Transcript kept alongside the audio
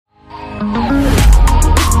I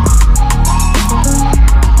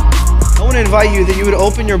want to invite you that you would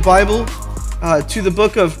open your Bible to the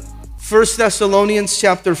book of 1 Thessalonians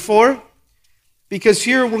chapter 4, because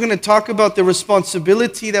here we're going to talk about the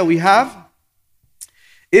responsibility that we have.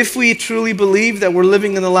 If we truly believe that we're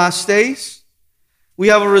living in the last days, we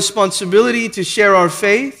have a responsibility to share our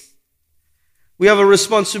faith. We have a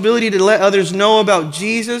responsibility to let others know about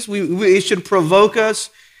Jesus. It should provoke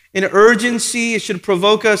us in urgency. It should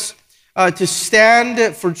provoke us to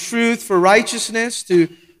stand for truth, for righteousness, to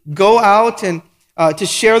go out and to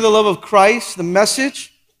share the love of Christ, the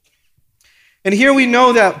message. And here we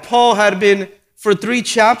know that Paul had been, for 3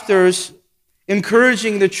 chapters,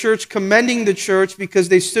 encouraging the church, commending the church because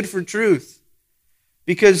they stood for truth,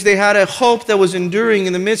 because they had a hope that was enduring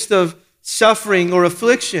in the midst of suffering or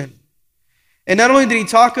affliction. And not only did he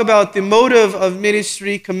talk about the motive of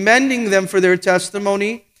ministry, commending them for their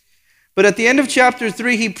testimony, but at the end of chapter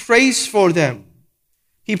 3, he prays for them.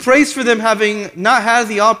 He prays for them having not had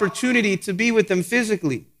the opportunity to be with them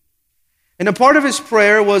physically. And a part of his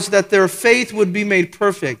prayer was that their faith would be made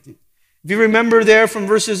perfect. If you remember there from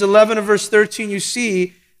verses 11 to verse 13, you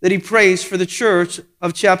see that he prays for the church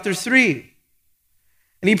of chapter 3.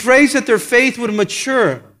 And he prays that their faith would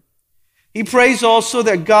mature. He prays also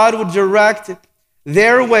that God would direct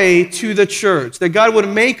their way to the church, that God would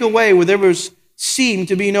make a way where there seemed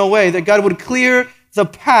to be no way, that God would clear the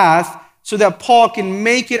path so that Paul can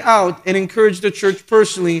make it out and encourage the church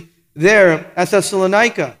personally there at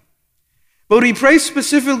Thessalonica. But what he prays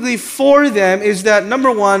specifically for them is that,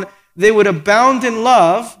 number one, they would abound in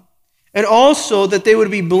love, and also that they would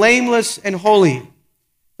be blameless and holy.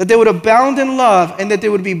 That they would abound in love and that they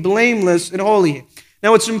would be blameless and holy.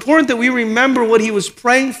 Now, it's important that we remember what he was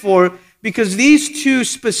praying for, because these 2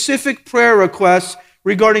 specific prayer requests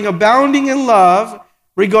regarding abounding in love,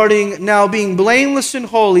 regarding now being blameless and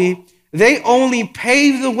holy, they only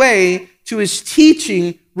pave the way to his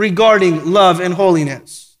teaching regarding love and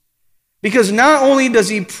holiness. Because not only does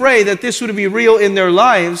he pray that this would be real in their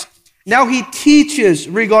lives, now he teaches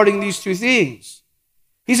regarding these 2 things.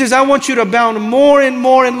 He says, I want you to abound more and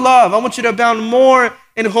more in love. I want you to abound more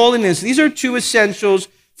in holiness. These are 2 essentials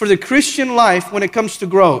for the Christian life when it comes to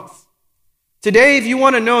growth. Today, if you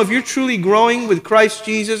want to know if you're truly growing with Christ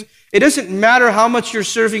Jesus, it doesn't matter how much you're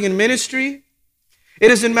serving in ministry. It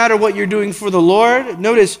doesn't matter what you're doing for the Lord.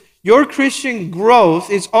 Notice, your Christian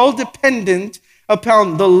growth is all dependent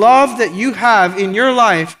upon the love that you have in your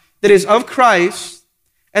life that is of Christ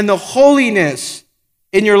and the holiness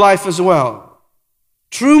in your life as well.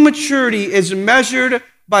 True maturity is measured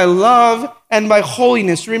by love and by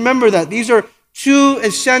holiness. Remember that. These are 2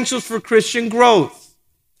 essentials for Christian growth.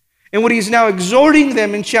 And what he's now exhorting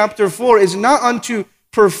them in chapter 4 is not unto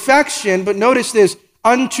perfection, but notice this,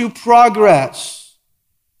 unto progress.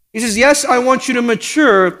 He says, yes, I want you to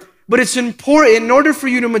mature, but it's important in order for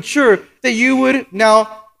you to mature that you would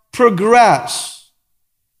now progress.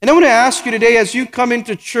 And I want to ask you today, as you come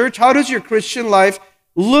into church, how does your Christian life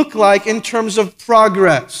look like in terms of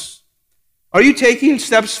progress? Are you taking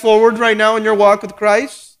steps forward right now in your walk with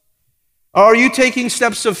Christ? Are you taking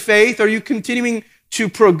steps of faith? Are you continuing to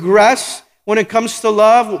progress when it comes to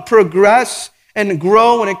love, progress and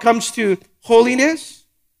grow when it comes to holiness?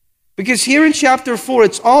 Because here in chapter 4,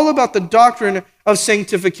 it's all about the doctrine of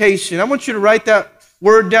sanctification. I want you to write that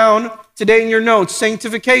word down today in your notes,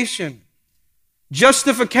 sanctification.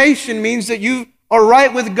 Justification means that you are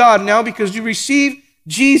right with God now because you received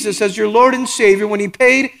Jesus as your Lord and Savior when he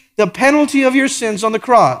paid the penalty of your sins on the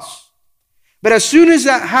cross. But as soon as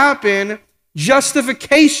that happened,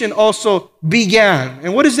 justification also began.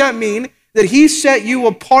 And what does that mean? That he set you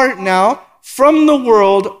apart now from the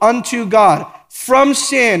world unto God. From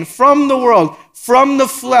sin, from the world, from the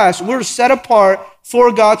flesh. We're set apart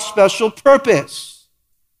for God's special purpose.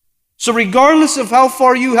 So regardless of how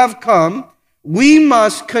far you have come, we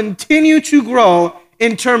must continue to grow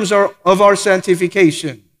in terms of our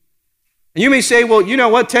sanctification. And you may say, well, you know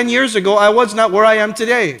what? 10 years ago, I was not where I am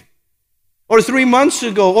today. Or 3 months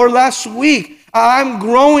ago, or last week, I'm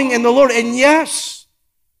growing in the Lord. And yes,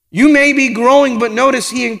 you may be growing, but notice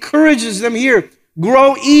he encourages them here.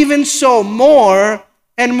 Grow even so more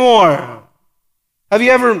and more. Have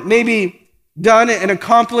you ever maybe done and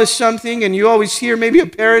accomplished something and you always hear maybe a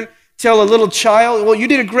parent tell a little child, well, you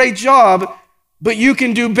did a great job, but you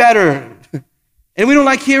can do better. And we don't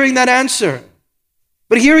like hearing that answer.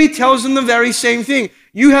 But here he tells them the very same thing.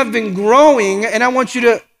 You have been growing and I want you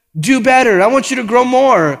to do better. I want you to grow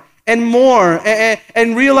more and more.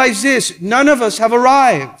 And realize this, none of us have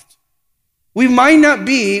arrived. We might not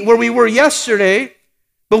be where we were yesterday,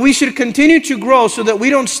 but we should continue to grow so that we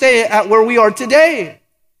don't stay at where we are today.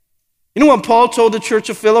 You know what Paul told the church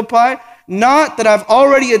of Philippi? Not that I've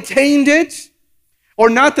already attained it, or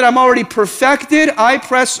not that I'm already perfected. I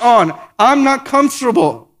press on. I'm not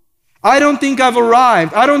comfortable. I don't think I've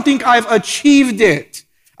arrived. I don't think I've achieved it.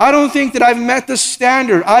 I don't think that I've met the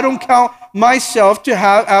standard. I don't count myself to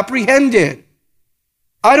have apprehended.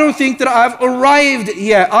 I don't think that I've arrived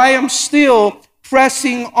yet. I am still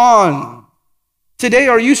pressing on. Today,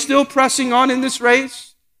 are you still pressing on in this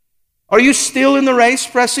race? Are you still in the race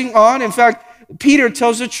pressing on? In fact, Peter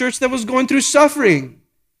tells the church that was going through suffering.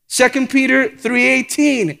 2 Peter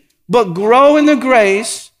 3:18, but grow in the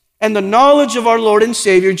grace and the knowledge of our Lord and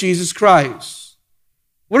Savior Jesus Christ.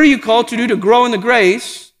 What are you called to do? To grow in the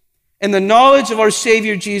grace and the knowledge of our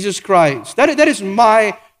Savior Jesus Christ. That is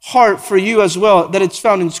my heart for you as well, that it's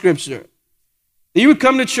found in Scripture. That you would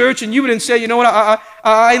come to church and you wouldn't say, you know what,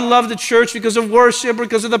 I love the church because of worship, or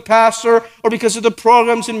because of the pastor, or because of the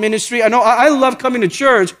programs in ministry. I love coming to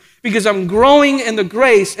church because I'm growing in the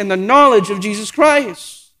grace and the knowledge of Jesus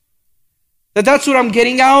Christ. That's what I'm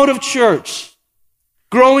getting out of church.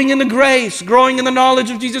 Growing in the grace, growing in the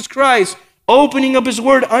knowledge of Jesus Christ, opening up His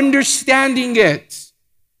Word, understanding it,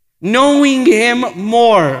 knowing Him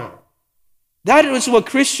more. That is what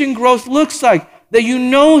Christian growth looks like, that you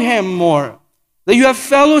know Him more, that you have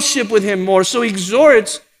fellowship with Him more. So he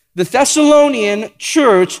exhorts the Thessalonian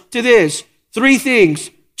church to this: 3 things.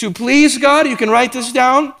 To please God, you can write this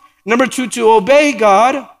down. Number 2, to obey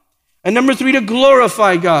God. And number 3, to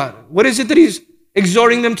glorify God. What is it that he's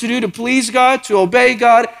exhorting them to do? To please God, to obey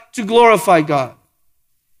God, to glorify God.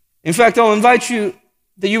 In fact, I'll invite you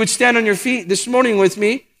that you would stand on your feet this morning with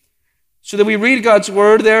me so that we read God's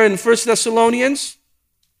word there in 1 Thessalonians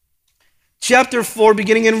chapter 4,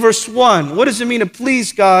 beginning in verse 1. What does it mean to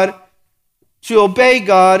please God, to obey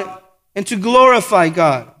God, and to glorify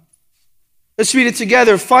God? Let's read it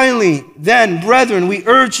together. Finally, then, brethren, we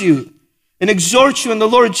urge you and exhort you in the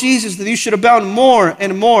Lord Jesus that you should abound more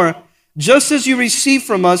and more, just as you receive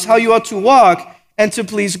from us how you ought to walk and to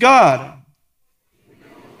please God.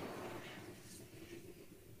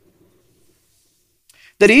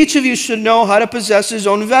 That each of you should know how to possess his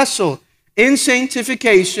own vessel in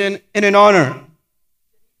sanctification and in honor.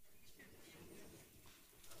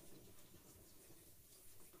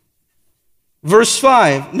 Verse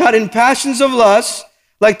 5, not in passions of lust,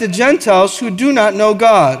 like the Gentiles who do not know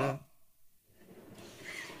God.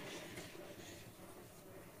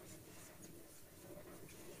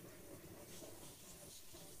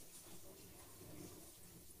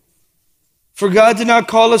 For God did not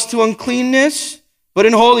call us to uncleanness, but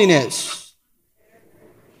in holiness.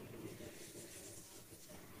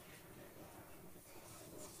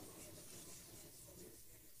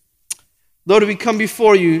 Lord, we come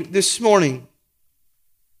before you this morning.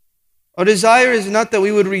 Our desire is not that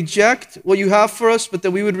we would reject what you have for us, but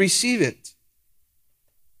that we would receive it.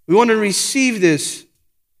 We want to receive this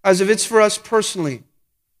as if it's for us personally.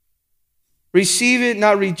 Receive it,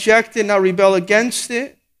 not reject it, not rebel against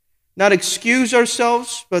it. Not excuse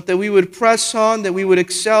ourselves, but that we would press on, that we would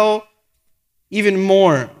excel even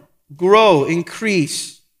more, grow,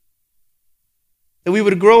 increase. That we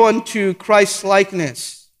would grow unto Christ's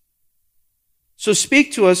likeness. So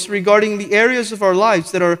speak to us regarding the areas of our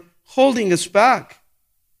lives that are holding us back.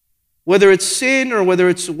 Whether it's sin or whether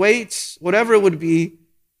it's weights, whatever it would be,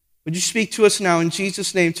 would you speak to us now in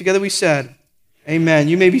Jesus' name? Together we said, amen.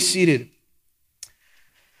 You may be seated.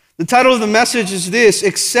 The title of the message is this: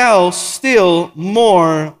 Excel still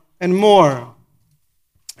more and more.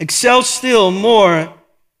 Excel still more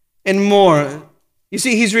and more. You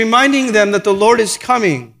see, he's reminding them that the Lord is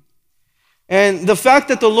coming. And the fact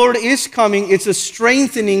that the Lord is coming, it's a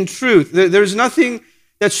strengthening truth. There's nothing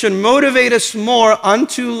that should motivate us more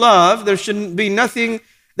unto love. There shouldn't be nothing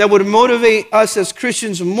that would motivate us as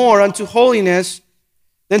Christians more unto holiness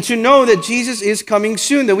than to know that Jesus is coming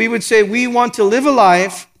soon. That we would say we want to live a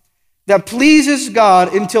life that pleases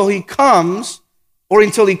God until He comes or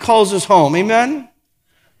until He calls us home. Amen?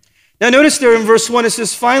 Now notice there in verse 1 it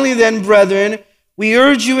says, finally then, brethren, we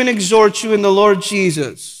urge you and exhort you in the Lord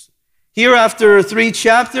Jesus. Here after 3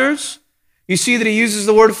 chapters, you see that he uses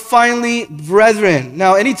the word finally, brethren.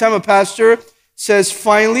 Now anytime a pastor says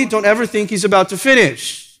finally, don't ever think he's about to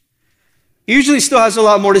finish. He usually still has a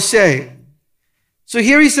lot more to say. So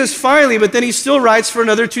here he says finally, but then he still writes for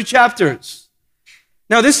another 2 chapters.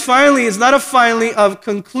 Now, this finally is not a finally of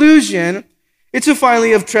conclusion. It's a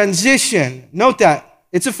finally of transition. Note that.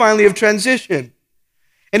 It's a finally of transition.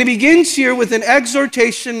 And it begins here with an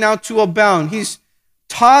exhortation now to abound. He's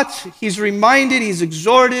taught, he's reminded, he's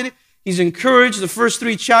exhorted, he's encouraged the first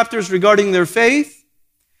 3 chapters regarding their faith.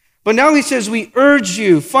 But now he says, we urge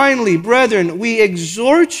you, finally, brethren, we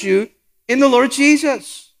exhort you in the Lord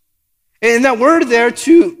Jesus. And that word there,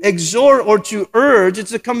 to exhort or to urge,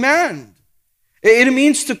 it's a command. It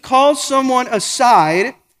means to call someone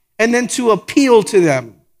aside and then to appeal to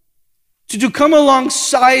them. To come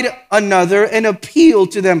alongside another and appeal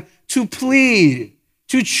to them, to plead,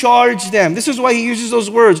 to charge them. This is why he uses those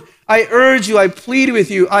words. I urge you, I plead with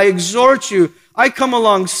you, I exhort you, I come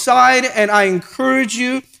alongside and I encourage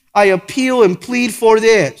you, I appeal and plead for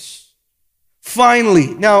this.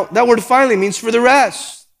 Finally. Now, that word finally means for the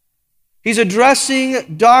rest. He's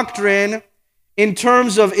addressing doctrine in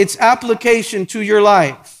terms of its application to your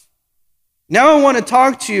life. Now I want to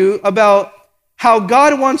talk to you about how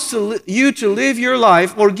God wants you to live your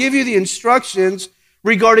life, or give you the instructions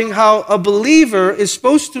regarding how a believer is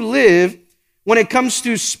supposed to live when it comes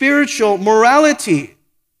to spiritual morality.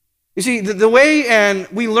 You see, the way and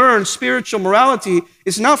we learn spiritual morality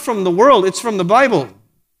is not from the world, it's from the Bible.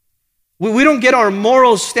 We don't get our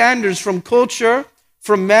moral standards from culture,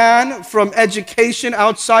 from man, from education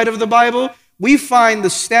outside of the Bible. We find the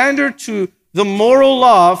standard to the moral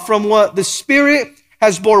law from what the Spirit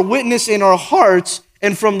has bore witness in our hearts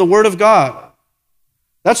and from the Word of God.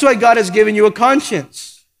 That's why God has given you a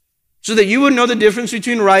conscience, so that you would know the difference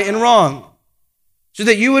between right and wrong, so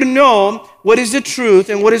that you would know what is the truth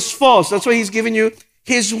and what is false. That's why He's given you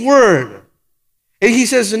His Word. And He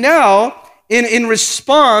says now, in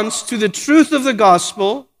response to the truth of the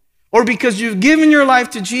gospel, or because you've given your life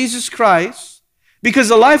to Jesus Christ, because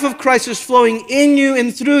the life of Christ is flowing in you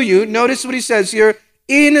and through you, notice what He says here,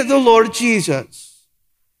 in the Lord Jesus.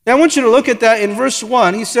 Now I want you to look at that in verse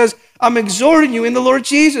 1. He says, I'm exhorting you in the Lord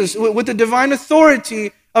Jesus with the divine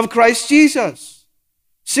authority of Christ Jesus.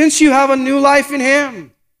 Since you have a new life in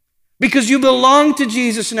Him, because you belong to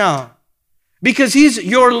Jesus now, because He's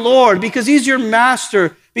your Lord, because He's your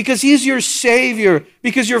Master, because He's your Savior,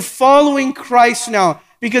 because you're following Christ now,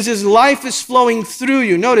 because His life is flowing through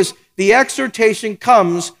you. Notice, the exhortation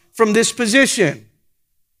comes from this position,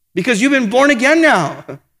 because you've been born again now.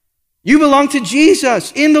 You belong to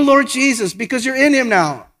Jesus, in the Lord Jesus, because you're in Him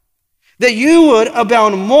now. That you would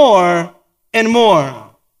abound more and more.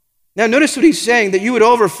 Now notice what he's saying, that you would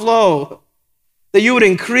overflow, that you would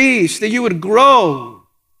increase, that you would grow.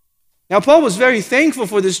 Now Paul was very thankful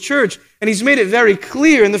for this church, and he's made it very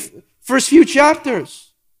clear in the first few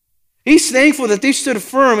chapters. He's thankful that they stood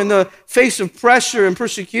firm in the face of pressure and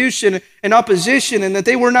persecution and opposition, and that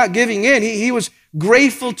they were not giving in. He was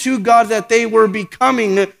grateful to God that they were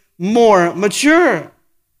becoming more mature.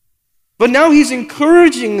 But now he's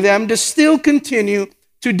encouraging them to still continue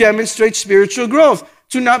to demonstrate spiritual growth,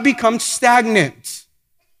 to not become stagnant,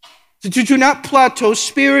 to not plateau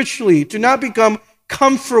spiritually, to not become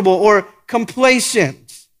comfortable or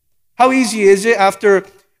complacent. How easy is it after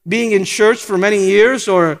being in church for many years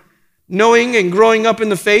or knowing and growing up in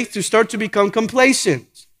the faith to start to become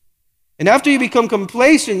complacent? And after you become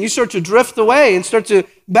complacent, you start to drift away and start to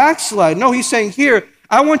backslide. No, he's saying here,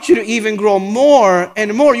 I want you to even grow more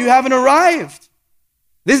and more. You haven't arrived.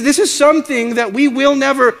 This is something that we will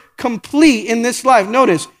never complete in this life.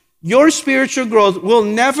 Notice, your spiritual growth will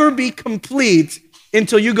never be complete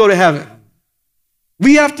until you go to heaven.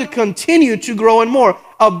 We have to continue to grow and more.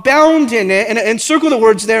 Abound in it, and circle the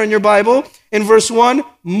words there in your Bible. In verse 1,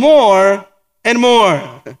 more and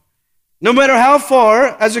more. No matter how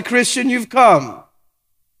far as a Christian you've come,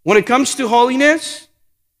 when it comes to holiness,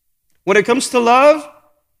 when it comes to love,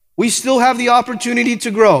 we still have the opportunity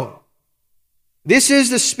to grow. This is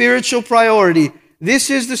the spiritual priority. This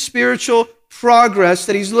is the spiritual progress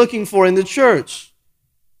that he's looking for in the church.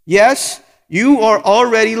 Yes, you are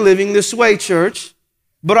already living this way, church,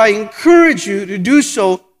 but I encourage you to do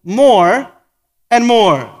so more and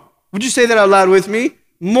more. Would you say that out loud with me?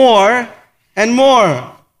 More and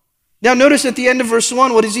more. Now notice at the end of verse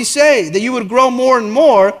 1, what does he say? That you would grow more and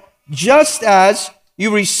more, just as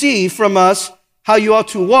you receive from us how you ought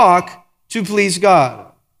to walk to please God.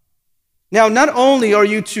 Now, not only are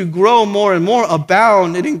you to grow more and more,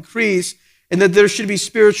 abound and increase, and that there should be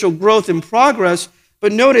spiritual growth and progress,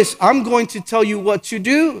 but notice, I'm going to tell you what to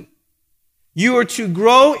do. You are to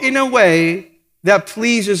grow in a way that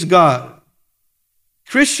pleases God.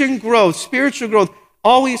 Christian growth, spiritual growth,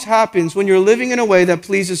 always happens when you're living in a way that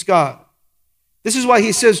pleases God. This is why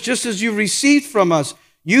he says, just as you received from us,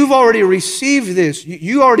 you've already received this.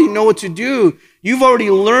 You already know what to do. You've already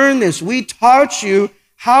learned this. We taught you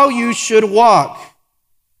how you should walk.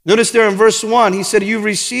 Notice there in verse 1, he said, you've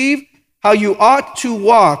received how you ought to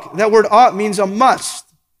walk. That word ought means a must.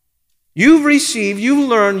 You've received, you've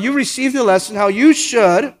learned, you received the lesson how you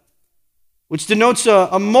should, which denotes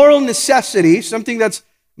a moral necessity, something that's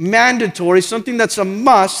mandatory, something that's a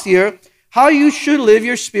must here. how you should live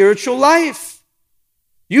your spiritual life.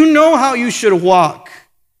 You know how you should walk.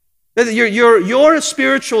 Your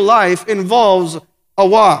spiritual life involves a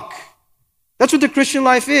walk. That's what the Christian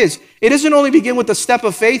life is. It doesn't only begin with a step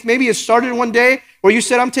of faith. Maybe it started one day where you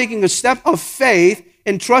said, I'm taking a step of faith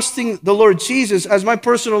and trusting the Lord Jesus as my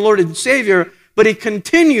personal Lord and Savior, but it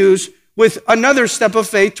continues with another step of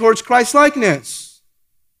faith towards Christ-likeness.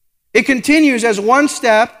 It continues as one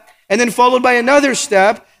step and then followed by another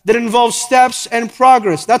step that involves steps and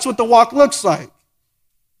progress. That's what the walk looks like.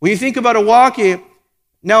 When you think about a walk, it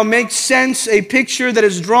now makes sense, a picture that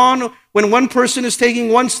is drawn when one person is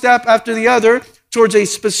taking one step after the other towards a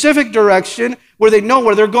specific direction where they know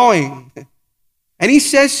where they're going. And he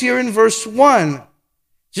says here in verse 1,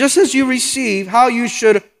 just as you receive how you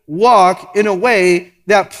should walk in a way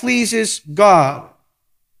that pleases God.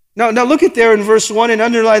 Now look at there in verse 1 and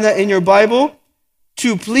underline that in your Bible.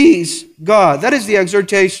 To please God. That is the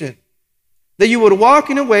exhortation. That you would walk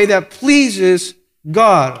in a way that pleases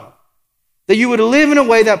God. That you would live in a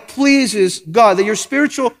way that pleases God. That your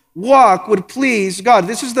spiritual walk would please God.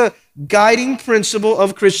 This is the guiding principle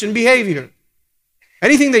of Christian behavior.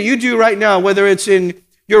 Anything that you do right now, whether it's in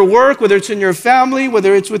your work, whether it's in your family,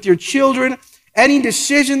 whether it's with your children, any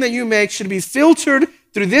decision that you make should be filtered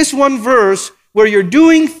through this one verse where you're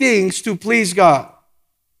doing things to please God.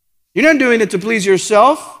 You're not doing it to please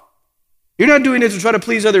yourself. You're not doing it to try to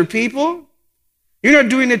please other people. You're not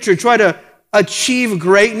doing it to try to achieve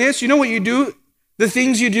greatness. You know what you do? The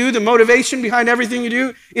things you do, the motivation behind everything you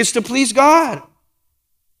do is to please God.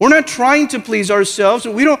 We're not trying to please ourselves.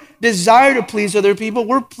 We don't desire to please other people.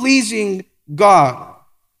 We're pleasing God.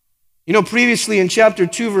 You know, previously in chapter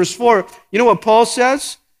 2, verse 4, you know what Paul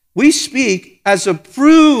says? We speak as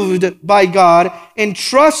approved by God and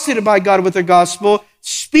trusted by God with the gospel,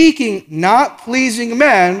 speaking not pleasing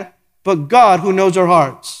men, but God who knows our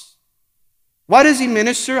hearts. Why does he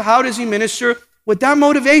minister? How does he minister? With that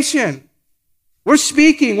motivation. We're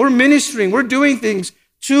speaking, we're ministering, we're doing things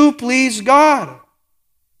to please God.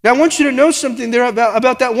 Now I want you to know something there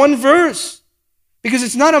about that one verse, because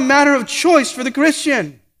it's not a matter of choice for the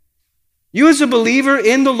Christian. You as a believer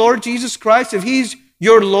in the Lord Jesus Christ, if he's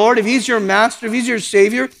your Lord, if he's your master, if he's your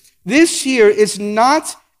Savior, this here is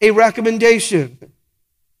not a recommendation.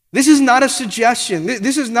 This is not a suggestion.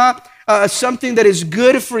 This is not something that is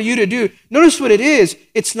good for you to do. Notice what it is.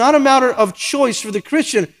 It's not a matter of choice for the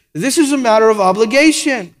Christian. This is a matter of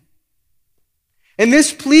obligation. And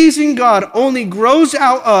this pleasing God only grows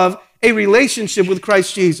out of a relationship with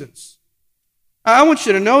Christ Jesus. I want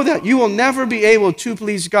you to know that you will never be able to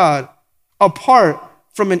please God apart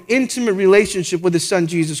from an intimate relationship with His Son,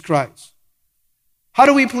 Jesus Christ. How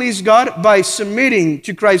do we please God? By submitting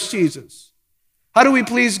to Christ Jesus. How do we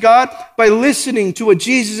please God? By listening to what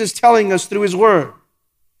Jesus is telling us through His Word.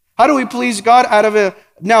 How do we please God? Out of a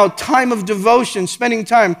now time of devotion, spending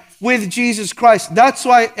time with Jesus Christ. That's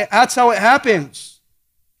how it happens.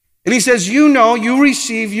 And He says, you know, you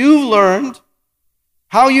receive, you've learned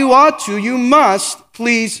how you ought to, you must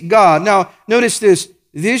please God. Now, notice this.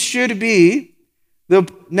 This should be the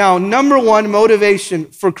number one motivation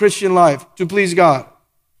for Christian life, to please God.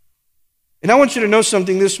 And I want you to know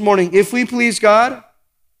something this morning. If we please God,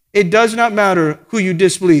 it does not matter who you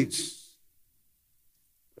displease.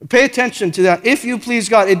 Pay attention to that. If you please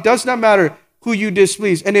God, it does not matter who you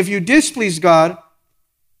displease. And if you displease God,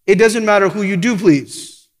 it doesn't matter who you do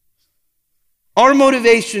please. Our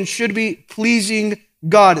motivation should be pleasing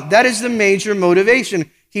God. That is the major motivation.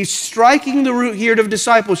 He's striking the root here of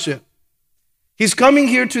discipleship. He's coming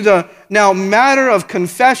here to the now matter of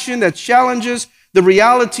confession that challenges the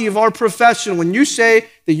reality of our profession. When you say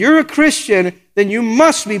that you're a Christian, then you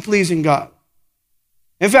must be pleasing God.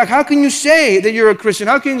 In fact, how can you say that you're a Christian?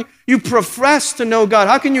 How can you profess to know God?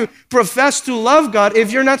 How can you profess to love God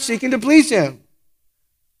if you're not seeking to please Him?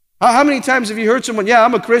 How many times have you heard someone, yeah,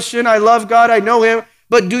 I'm a Christian, I love God, I know Him,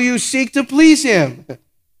 but do you seek to please Him?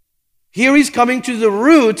 Here he's coming to the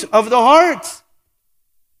root of the heart.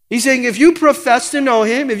 He's saying if you profess to know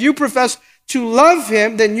Him, if you profess to love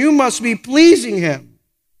Him, then you must be pleasing Him.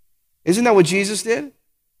 Isn't that what Jesus did?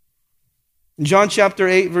 In John chapter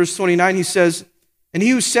 8, verse 29, He says, and He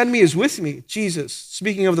who sent me is with me, Jesus,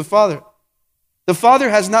 speaking of the Father. The Father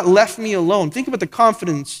has not left me alone. Think about the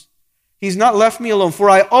confidence. He's not left me alone, for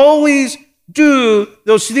I always do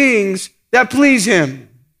those things that please Him.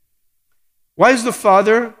 Why is the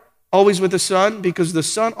Father always with the Son? Because the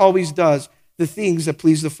Son always does the things that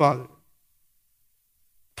please the Father.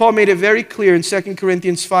 Paul made it very clear in 2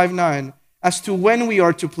 Corinthians 5:9 as to when we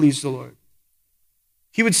are to please the Lord.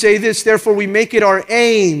 He would say this, therefore we make it our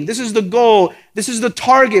aim. This is the goal. This is the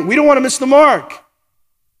target. We don't want to miss the mark.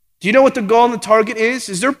 Do you know what the goal and the target is?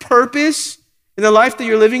 Is there purpose in the life that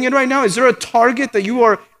you're living in right now? Is there a target that you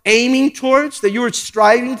are aiming towards, that you are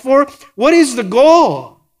striving for? What is the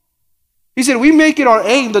goal? He said, we make it our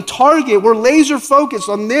aim, the target. We're laser focused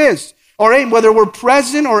on this. Our aim, whether we're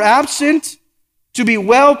present or absent, to be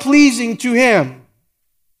well-pleasing to Him.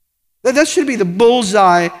 That should be the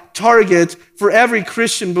bullseye target for every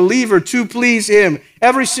Christian believer, to please Him.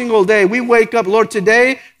 Every single day we wake up, Lord,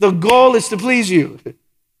 today the goal is to please You.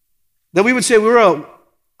 That we would say we're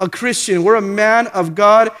a Christian, we're a man of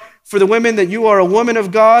God. For the women, that you are a woman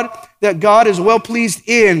of God, that God is well pleased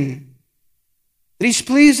in. That He's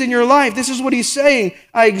pleased in your life. This is what He's saying.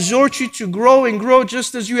 I exhort you to grow and grow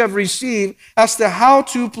just as you have received, as to how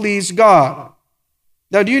to please God.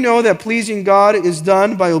 Now, do you know that pleasing God is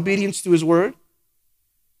done by obedience to His word?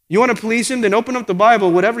 You want to please Him? Then open up the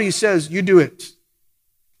Bible. Whatever He says, you do it.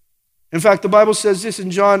 In fact, the Bible says this in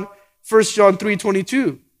 1 John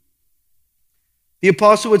 3:22. The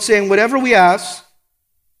apostle would say, and whatever we ask,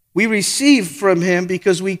 we receive from Him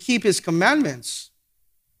because we keep His commandments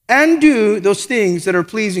and do those things that are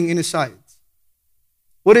pleasing in His sight.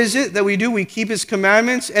 What is it that we do? We keep His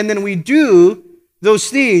commandments, and then we do those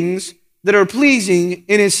things that are pleasing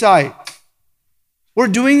in His sight. We're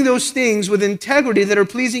doing those things with integrity that are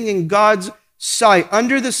pleasing in God's sight,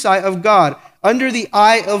 under the sight of God, under the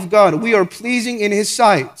eye of God. We are pleasing in His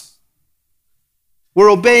sight.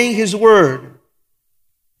 We're obeying His word.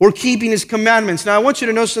 We're keeping His commandments. Now, I want you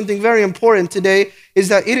to know something very important today, is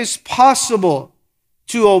that it is possible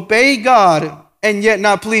to obey God and yet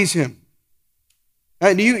not please Him.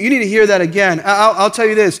 You need to hear that again. I'll tell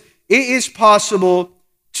you this. It is possible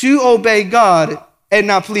to obey God and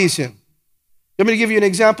not please Him. Let me give you an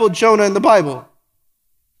example. Jonah in the Bible.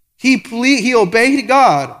 He obeyed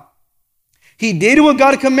God. He did what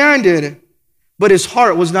God commanded, but his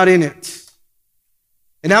heart was not in it.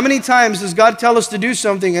 And how many times does God tell us to do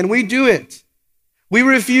something and we do it? We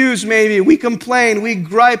refuse maybe, we complain, we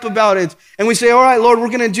gripe about it, and we say, all right, Lord, we're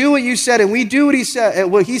going to do what You said, and we do what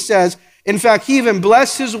He says. In fact, He even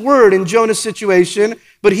blessed His word in Jonah's situation,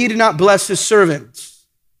 but He did not bless His servant.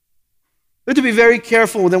 We have to be very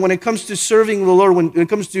careful that when it comes to serving the Lord, when it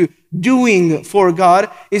comes to doing for God,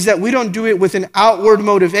 is that we don't do it with an outward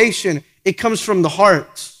motivation. It comes from the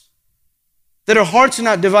heart. That our hearts are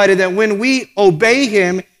not divided, that when we obey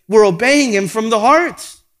Him, we're obeying Him from the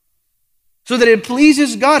heart. So that it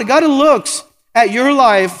pleases God. God looks at your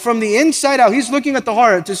life from the inside out. He's looking at the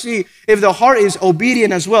heart to see if the heart is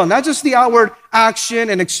obedient as well. Not just the outward action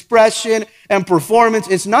and expression and performance.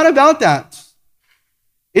 It's not about that.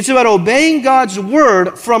 It's about obeying God's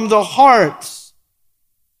word from the heart.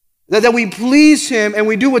 That we please Him and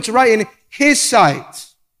we do what's right in His sight.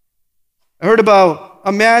 I heard about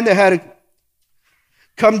a man that had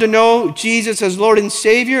come to know Jesus as Lord and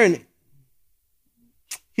Savior, and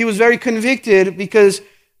he was very convicted because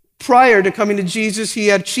prior to coming to Jesus, he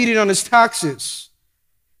had cheated on his taxes.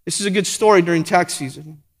 This is a good story during tax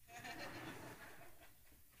season.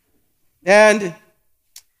 And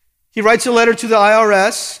he writes a letter to the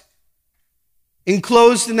IRS.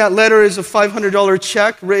 Enclosed in that letter is a $500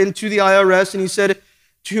 check written to the IRS, and he said,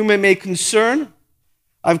 to whom it may concern,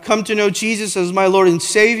 I've come to know Jesus as my Lord and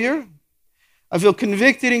Savior. I feel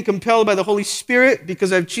convicted and compelled by the Holy Spirit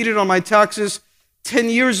because I've cheated on my taxes 10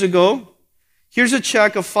 years ago. Here's a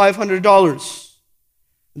check of $500.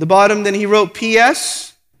 At the bottom, then he wrote,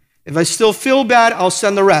 P.S. If I still feel bad, I'll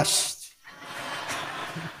send the rest.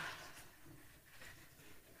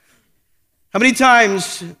 How many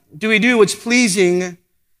times do we do what's pleasing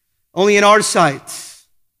only in our sight?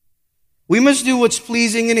 We must do what's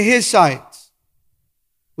pleasing in His sight.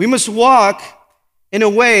 We must walk in a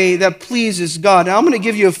way that pleases God. Now, I'm going to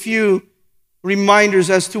give you a few reminders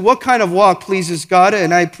as to what kind of walk pleases God,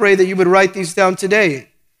 and I pray that you would write these down today.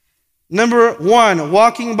 Number one,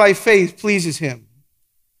 walking by faith pleases Him.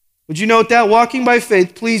 Would you note that? Walking by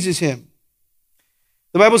faith pleases Him.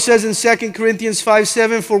 The Bible says in 2 Corinthians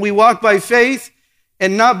 5:7, for we walk by faith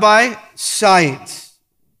and not by sight.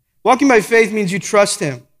 Walking by faith means you trust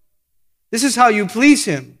Him. This is how you please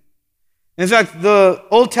Him. In fact, the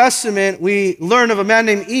Old Testament, we learn of a man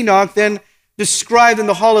named Enoch, then described in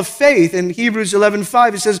the hall of faith. In Hebrews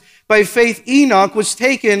 11:5, it says, by faith Enoch was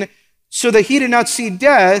taken so that he did not see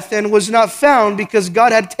death and was not found because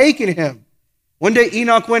God had taken him. One day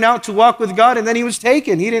Enoch went out to walk with God and then he was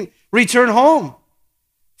taken. He didn't return home.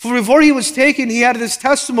 For before he was taken, he had this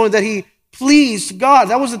testimony that he pleased God.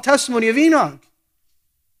 That was the testimony of Enoch.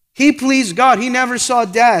 He pleased God. He never saw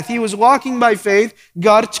death. He was walking by faith.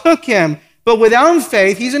 God took him. But without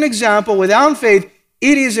faith, he's an example. Without faith,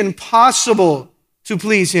 it is impossible to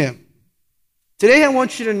please Him. Today I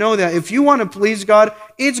want you to know that if you want to please God,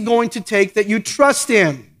 it's going to take that you trust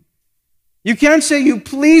Him. You can't say you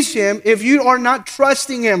please Him if you are not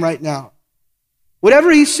trusting Him right now. Whatever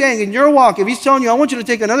He's saying in your walk, if He's telling you, I want you to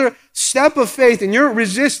take another step of faith and you're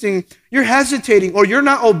resisting, you're hesitating, or you're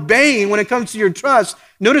not obeying when it comes to your trust,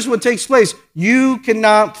 notice what takes place. You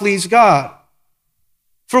cannot please God.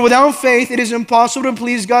 For without faith, it is impossible to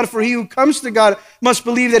please God, for he who comes to God must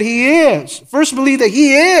believe that He is. First, believe that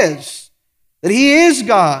He is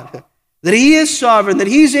God, that He is sovereign, that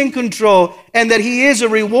He's in control, and that He is a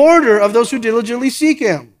rewarder of those who diligently seek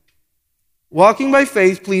Him. Walking by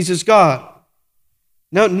faith pleases God.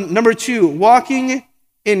 Now, number 2, walking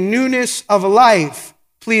in newness of life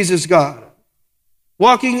pleases God.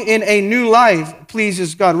 Walking in a new life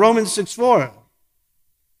pleases God. Romans 6:4.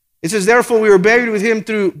 It says, therefore we were buried with Him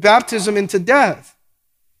through baptism into death,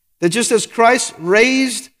 that just as Christ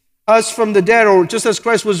raised us from the dead, or just as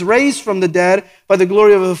Christ was raised from the dead by the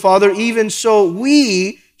glory of the Father, even so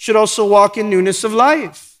we should also walk in newness of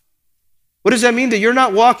life. What does that mean? That you're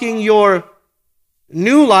not walking your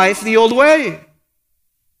new life the old way.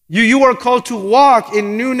 You are called to walk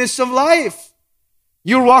in newness of life.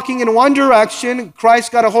 You're walking in one direction.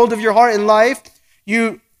 Christ got a hold of your heart and life.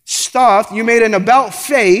 You stopped, you made an about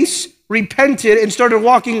face, repented, and started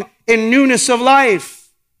walking in newness of life.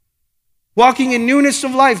 Walking in newness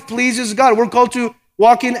of life pleases God. We're called to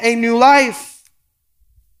walk in a new life.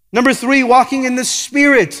 Number 3, walking in the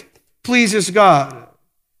Spirit pleases God.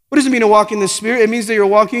 What does it mean to walk in the Spirit? It means that you're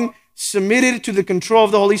walking submitted to the control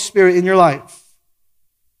of the Holy Spirit in your life.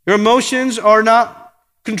 Your emotions are not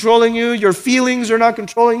controlling you. Your feelings are not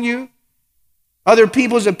controlling you. Other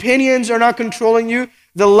people's opinions are not controlling you.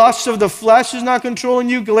 The lust of the flesh is not controlling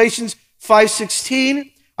you. Galatians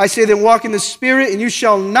 5:16. I say then walk in the Spirit, and you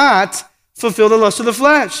shall not fulfill the lust of the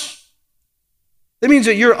flesh. That means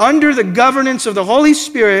that you're under the governance of the Holy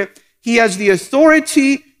Spirit. He has the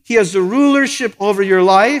authority. He has the rulership over your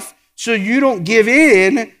life, so you don't give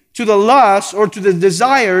in to the lust or to the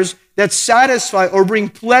desires that satisfy or bring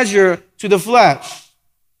pleasure to the flesh.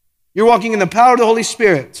 You're walking in the power of the Holy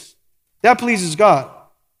Spirit. That pleases God.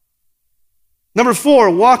 Number 4,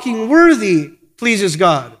 walking worthy pleases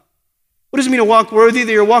God. What does it mean to walk worthy?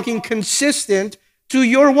 That you're walking consistent to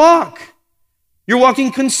your walk. You're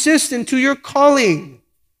walking consistent to your calling.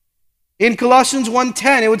 In Colossians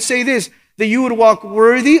 1:10, it would say this, that you would walk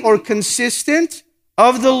worthy or consistent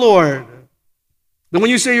of the Lord. Then when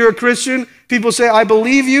you say you're a Christian, people say, I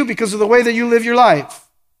believe you because of the way that you live your life.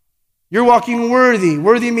 You're walking worthy.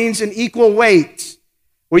 Worthy means an equal weight,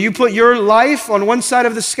 where you put your life on one side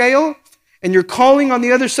of the scale and your calling on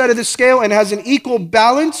the other side of the scale, and has an equal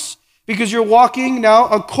balance because you're walking now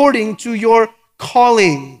according to your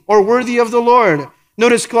calling, or worthy of the Lord.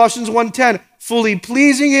 Notice Colossians 1:10, fully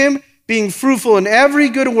pleasing Him, being fruitful in every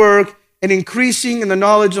good work, and increasing in the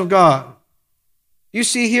knowledge of God. You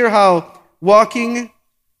see here how walking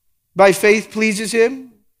by faith pleases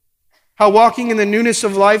Him, how walking in the newness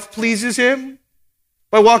of life pleases Him,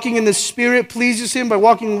 by walking in the Spirit pleases Him, by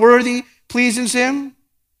walking worthy pleases Him,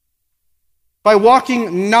 by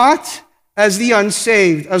walking not as the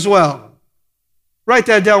unsaved as well. Write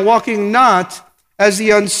that down, walking not as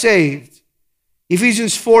the unsaved.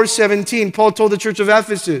 Ephesians 4:17, Paul told the church of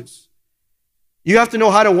Ephesus, you have to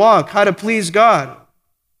know how to walk, how to please God.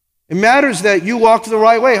 It matters that you walk the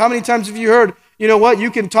right way. How many times have you heard, you know what,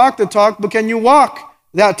 you can talk the talk, but can you walk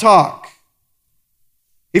that talk?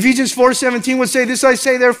 Ephesians 4:17 would say, this I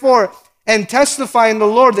say therefore, and testify in the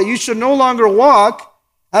Lord, that you should no longer walk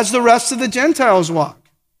as the rest of the Gentiles walk.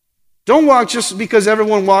 Don't walk just because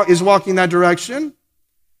everyone is walking that direction.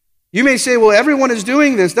 You may say, well, everyone is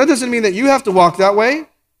doing this. That doesn't mean that you have to walk that way.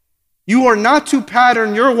 You are not to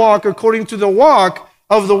pattern your walk according to the walk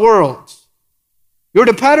of the world. You're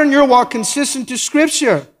to pattern your walk consistent to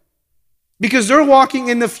Scripture, because they're walking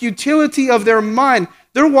in the futility of their mind.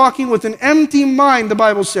 They're walking with an empty mind, the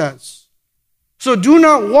Bible says. So do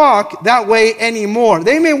not walk that way anymore.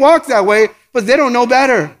 They may walk that way, but they don't know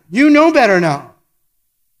better. You know better now.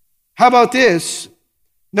 How about this?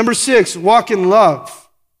 Number 6, walk in love.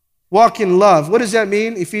 Walk in love. What does that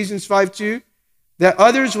mean? Ephesians 5:2. That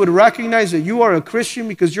others would recognize that you are a Christian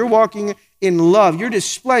because you're walking in love. You're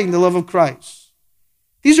displaying the love of Christ.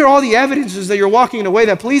 These are all the evidences that you're walking in a way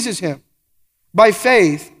that pleases Him. By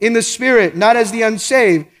faith, in the Spirit, not as the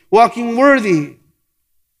unsaved, walking worthy,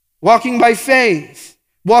 walking by faith,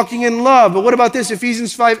 walking in love. But what about this?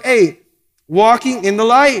 Ephesians 5:8, walking in the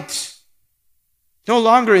light. No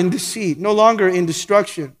longer in deceit, no longer in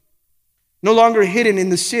destruction, no longer hidden in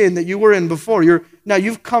the sin that you were in before. Now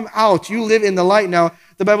you've come out. You live in the light now.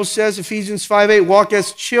 The Bible says, Ephesians 5:8, walk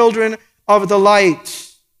as children of the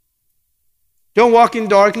light. Don't walk in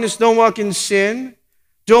darkness. Don't walk in sin.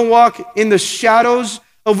 Don't walk in the shadows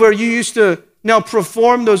of where you used to now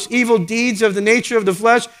perform those evil deeds of the nature of the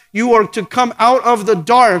flesh. You are to come out of the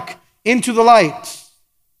dark into the light.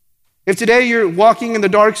 If today you're walking in the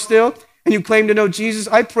dark still and you claim to know Jesus,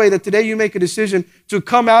 I pray that today you make a decision to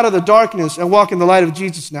come out of the darkness and walk in the light of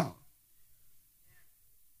Jesus now.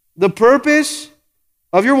 The purpose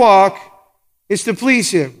of your walk is to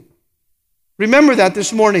please Him. Remember that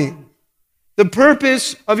this morning. The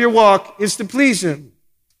purpose of your walk is to please Him.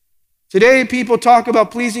 Today, people talk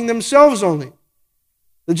about pleasing themselves only.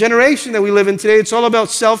 The generation that we live in today, it's all about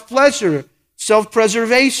self-pleasure,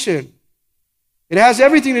 self-preservation. It has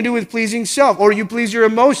everything to do with pleasing self. Or you please your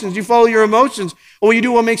emotions, you follow your emotions, or you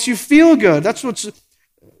do what makes you feel good. That's what's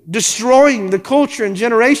destroying the culture and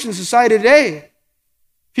generation society today.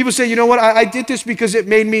 People say, you know what, I did this because it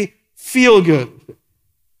made me feel good.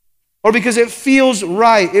 Or because it feels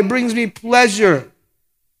right. It brings me pleasure.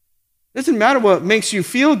 It doesn't matter what makes you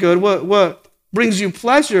feel good, what brings you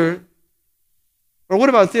pleasure. Or what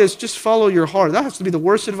about this? Just follow your heart. That has to be the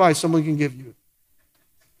worst advice someone can give you.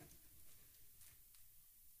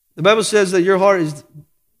 The Bible says that your heart is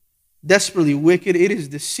desperately wicked. It is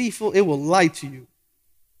deceitful. It will lie to you.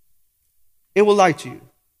 It will lie to you.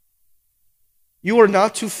 You are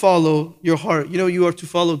not to follow your heart. You know, you are to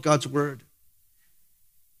follow God's word.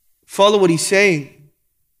 Follow what He's saying.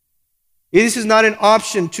 This is not an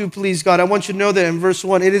option to please God. I want you to know that in verse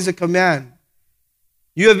 1, it is a command.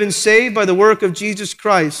 You have been saved by the work of Jesus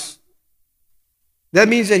Christ. That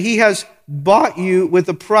means that He has bought you with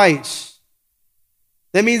a price.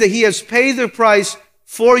 That means that He has paid the price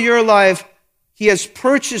for your life. He has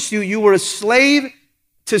purchased you. You were a slave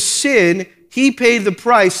to sin. He paid the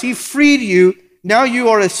price. He freed you. Now you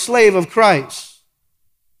are a slave of Christ.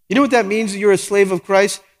 You know what that means, that you're a slave of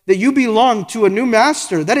Christ? That you belong to a new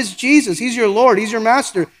master. That is Jesus. He's your Lord. He's your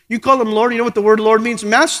master. You call Him Lord. You know what the word Lord means?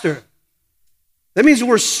 Master. That means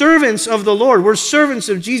we're servants of the Lord. We're servants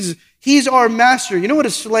of Jesus. He's our master. You know what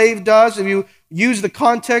a slave does? If you use the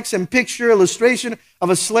context and picture, illustration of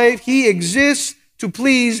a slave, he exists to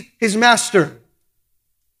please his master.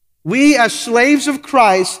 We as slaves of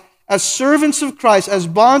Christ, as servants of Christ, as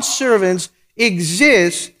bond servants,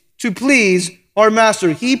 exist to please our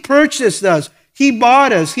master. He purchased us. He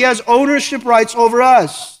bought us. He has ownership rights over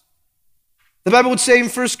us. The Bible would say in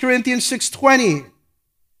 1 Corinthians 6:20,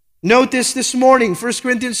 note this morning, 1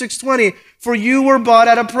 Corinthians 6:20, for you were bought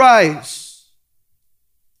at a price.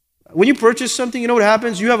 When you purchase something, you know what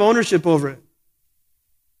happens? You have ownership over it.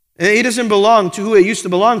 And it doesn't belong to who it used to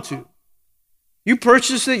belong to. You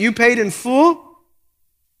purchased it, you paid in full,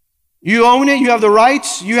 you own it, you have the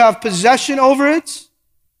rights, you have possession over it.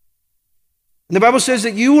 And the Bible says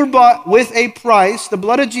that you were bought with a price, the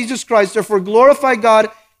blood of Jesus Christ. Therefore, glorify God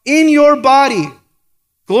in your body.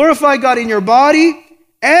 Glorify God in your body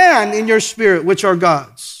and in your spirit, which are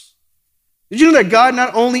God's. Did you know that God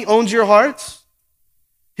not only owns your heart,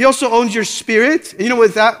 He also owns your spirit? And you know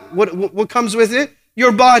what comes with it?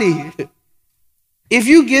 Your body. If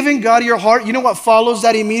you've given God your heart, you know what follows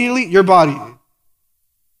that immediately? Your body.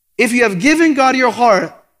 If you have given God your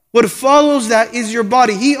heart, what follows that is your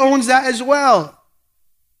body. He owns that as well.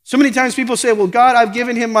 So many times people say, well, God, I've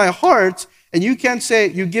given Him my heart. And you can't say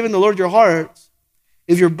you've given the Lord your heart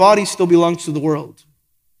if your body still belongs to the world.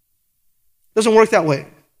 It doesn't work that way.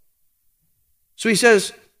 So He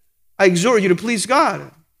says, I exhort you to please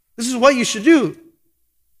God. This is what you should do.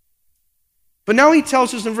 But now He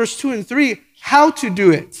tells us in verse 2 and 3 how to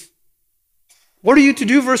do it. What are you to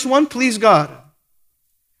do? Verse 1, please God.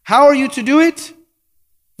 How are you to do it?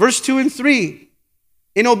 Verse 2 and 3,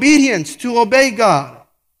 in obedience to obey God.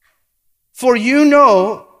 For you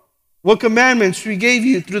know what commandments we gave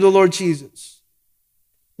you through the Lord Jesus.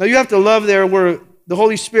 Now you have to love there where the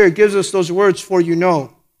Holy Spirit gives us those words, for you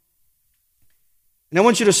know. And I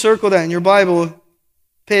want you to circle that in your Bible.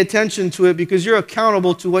 Pay attention to it because you're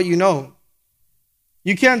accountable to what you know.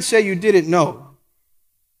 You can't say you didn't know.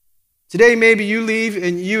 Today maybe you leave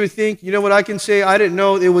and you would think, you know what, I can say I didn't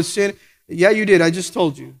know it was sin. Yeah, you did. I just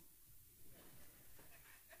told you.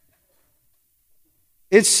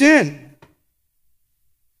 It's sin.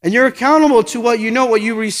 And you're accountable to what you know, what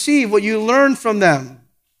you receive, what you learn from them.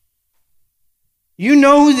 You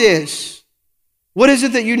know this. What is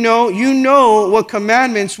it that you know? You know what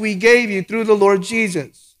commandments we gave you through the Lord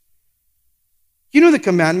Jesus. You know the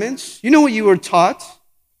commandments. You know what you were taught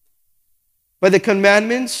by the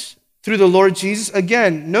commandments through the Lord Jesus.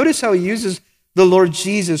 Again, notice how He uses the Lord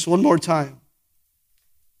Jesus one more time.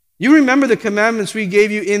 You remember the commandments we gave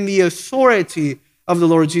you in the authority of the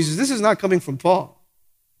Lord Jesus. This is not coming from Paul.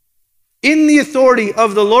 in the authority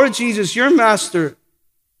of the Lord Jesus, your master,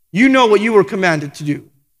 you know what you were commanded to do.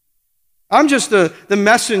 I'm just the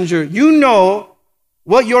messenger. You know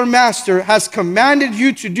what your master has commanded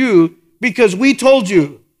you to do because we told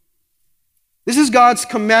you. This is God's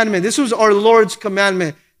commandment. This was our Lord's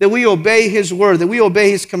commandment, that we obey his word, that we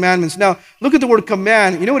obey his commandments. Now, look at the word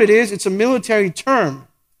command. You know what it is? It's a military term.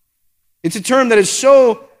 It's a term that is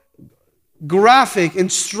so graphic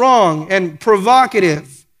and strong and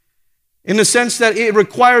provocative in the sense that it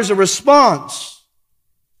requires a response.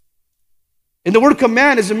 And the word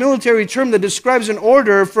command is a military term that describes an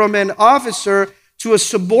order from an officer to a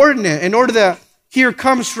subordinate, an order that here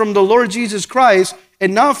comes from the Lord Jesus Christ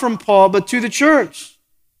and not from Paul, but to the church.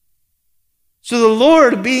 So the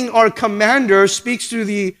Lord, being our commander, speaks to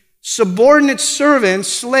the subordinate servants,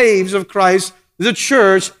 slaves of Christ, the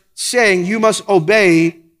church, saying, you must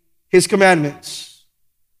obey his commandments.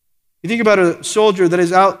 You think about a soldier that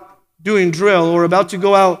is out doing drill or about to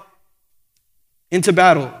go out into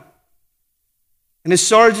battle. And his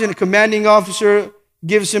sergeant, commanding officer,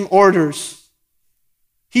 gives him orders.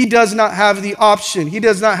 He does not have the option. He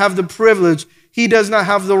does not have the privilege. He does not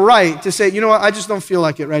have the right to say, you know what, I just don't feel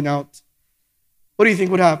like it right now. What do you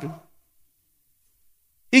think would happen?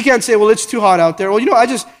 He can't say, well, it's too hot out there. Well, you know,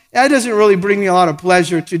 that doesn't really bring me a lot of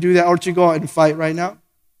pleasure to do that or to go out and fight right now.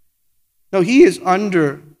 No, he is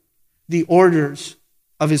under the orders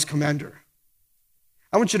of his commander.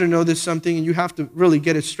 I want you to know this something, and you have to really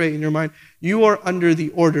get it straight in your mind. You are under the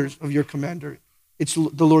orders of your commander. It's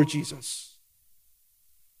the Lord Jesus.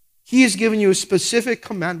 He has given you specific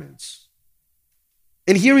commandments.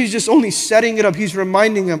 And here he's just only setting it up. He's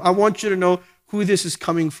reminding them, I want you to know who this is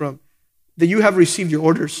coming from, that you have received your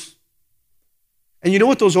orders. And you know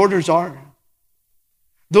what those orders are?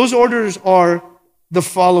 Those orders are the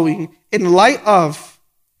following. In light of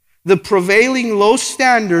the prevailing low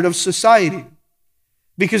standard of society,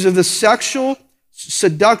 because of the sexual,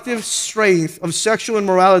 seductive strength of sexual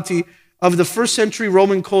immorality of the first century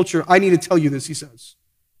Roman culture, I need to tell you this, he says.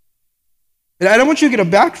 And I don't want you to get a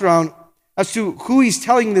background as to who he's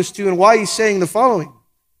telling this to and why he's saying the following.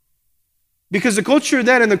 Because the culture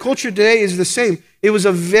then and the culture today is the same. It was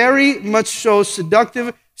a very much so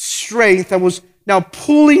seductive strength that was now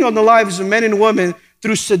pulling on the lives of men and women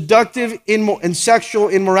through seductive and sexual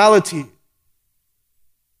immorality.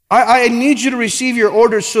 I need you to receive your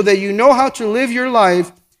orders so that you know how to live your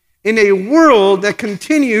life in a world that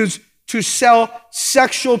continues to sell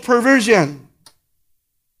sexual perversion.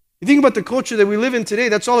 You think about the culture that we live in today,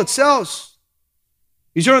 that's all it sells.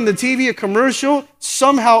 You turn on the TV, a commercial,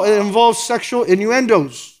 somehow it involves sexual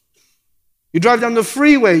innuendos. You drive down the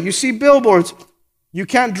freeway, you see billboards. You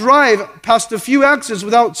can't drive past a few exits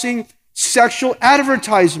without seeing sexual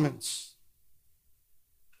advertisements.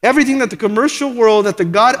 Everything that the commercial world, that the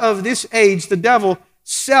God of this age, the devil,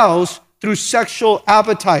 sells through sexual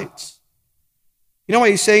appetites. You know why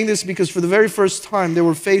he's saying this? Because for the very first time, they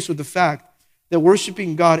were faced with the fact that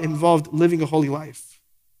worshiping God involved living a holy life.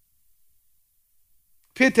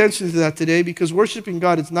 Pay attention to that today, because worshiping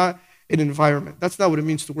God is not an environment. That's not what it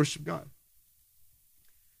means to worship God.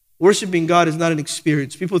 Worshiping God is not an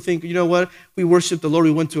experience. People think, you know what? We worshiped the Lord.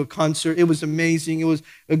 We went to a concert. It was amazing. It was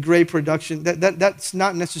a great production. That's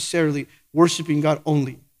not necessarily worshiping God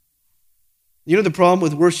only. You know the problem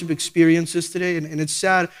with worship experiences today, and it's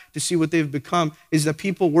sad to see what they've become, is that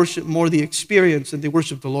people worship more the experience than they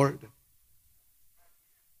worship the Lord.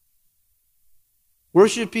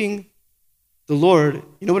 Worshiping the Lord,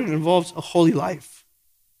 you know what? It involves a holy life.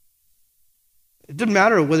 It doesn't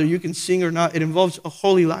matter whether you can sing or not. It involves a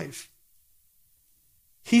holy life.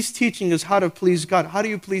 He's teaching us how to please God. How do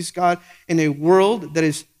you please God in a world that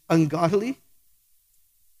is ungodly?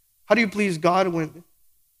 How do you please God when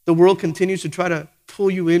the world continues to try to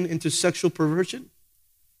pull you into sexual perversion?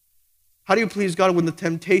 How do you please God when the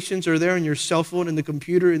temptations are there in your cell phone, in the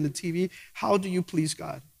computer, in the TV? How do you please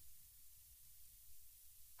God?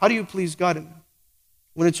 How do you please God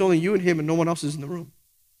when it's only you and him and no one else is in the room?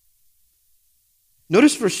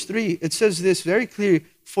 Notice verse 3. It says this very clearly,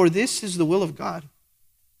 for this is the will of God.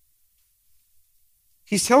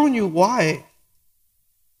 He's telling you why.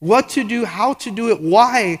 What to do, how to do it,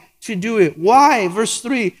 why to do it. Why? Verse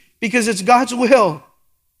 3, because it's God's will.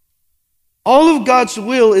 All of God's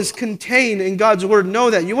will is contained in God's word. Know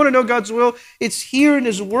that. You want to know God's will? It's here in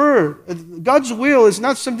his word. God's will is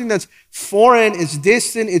not something that's foreign, it's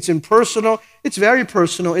distant, it's impersonal. It's very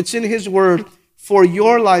personal. It's in his word for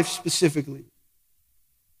your life specifically.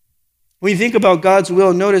 When you think about God's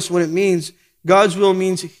will, notice what it means. God's will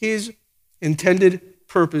means his intended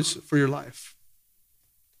purpose for your life.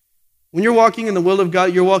 When you're walking in the will of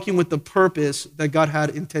God, you're walking with the purpose that God had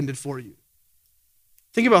intended for you.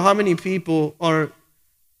 Think about how many people are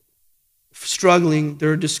struggling,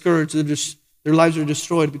 they're discouraged, their lives are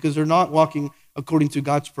destroyed because they're not walking according to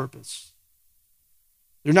God's purpose.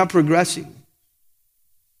 They're not progressing.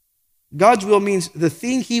 God's will means the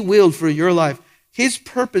thing He willed for your life. His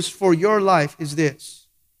purpose for your life is this,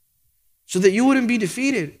 so that you wouldn't be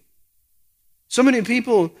defeated. So many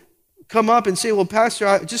people come up and say, well,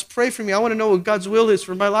 Pastor, just pray for me. I want to know what God's will is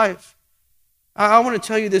for my life. I want to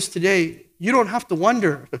tell you this today. You don't have to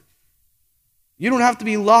wonder. You don't have to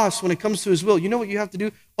be lost when it comes to His will. You know what you have to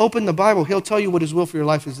do? Open the Bible. He'll tell you what His will for your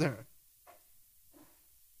life is there.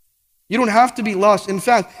 You don't have to be lost. In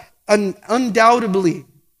fact, undoubtedly,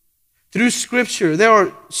 through Scripture, there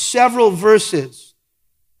are several verses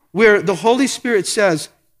where the Holy Spirit says,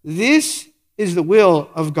 this is the will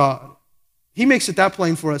of God. He makes it that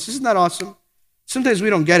plain for us. Isn't that awesome? Sometimes we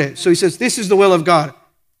don't get it. So He says, this is the will of God.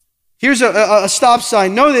 Here's a stop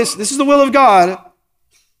sign. Know this. This is the will of God.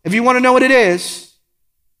 If you want to know what it is.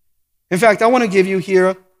 In fact, I want to give you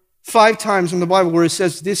here 5 times in the Bible where it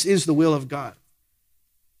says, this is the will of God.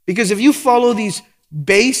 Because if you follow these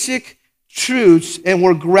basic truths and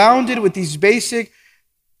we're grounded with these basic,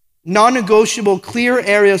 non-negotiable, clear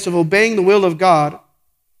areas of obeying the will of God,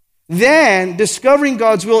 then discovering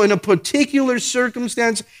God's will in a particular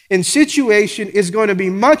circumstance and situation is going to be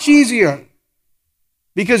much easier.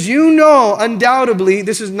 Because you know, undoubtedly,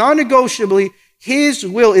 this is non-negotiably His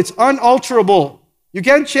will. It's unalterable. You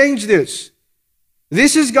can't change this.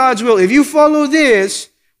 This is God's will. If you follow this,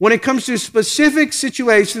 when it comes to specific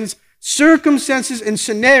situations, circumstances, and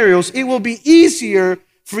scenarios, it will be easier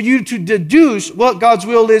for you to deduce what God's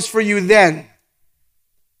will is for you then.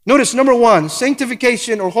 Notice, number 1,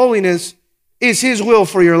 sanctification or holiness is His will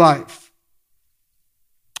for your life.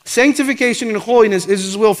 Sanctification and holiness is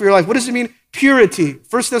His will for your life. What does it mean? Purity.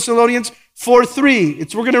 1 Thessalonians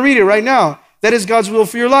 4:3. We're going to read it right now. That is God's will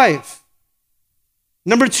for your life.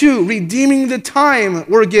 Number 2, redeeming the time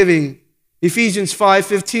we're giving. Ephesians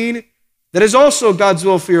 5:15. That is also God's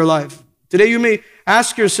will for your life. Today you may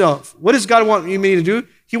ask yourself, what does God want me to do?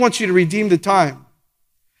 He wants you to redeem the time.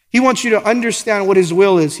 He wants you to understand what His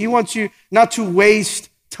will is. He wants you not to waste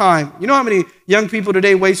time. You know how many young people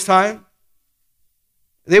today waste time?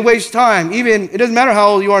 They waste time. Even, it doesn't matter how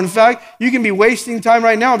old you are. In fact, you can be wasting time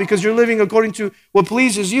right now because you're living according to what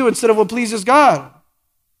pleases you instead of what pleases God.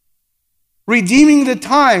 Redeeming the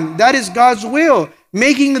time, that is God's will.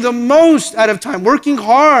 Making the most out of time, working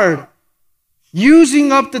hard,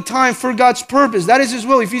 using up the time for God's purpose. That is His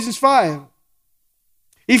will, Ephesians 5.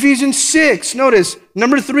 Ephesians 6, notice,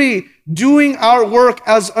 number 3, doing our work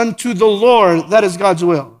as unto the Lord. That is God's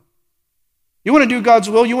will. You want to do God's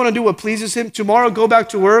will? You want to do what pleases Him? Tomorrow, go back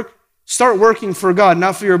to work. Start working for God,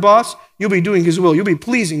 not for your boss. You'll be doing His will. You'll be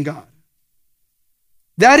pleasing God.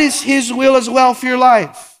 That is His will as well for your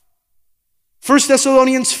life. 1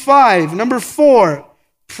 Thessalonians 5, number 4,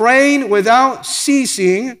 praying without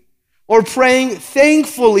ceasing or praying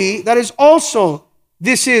thankfully. That is also,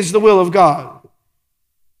 this is the will of God.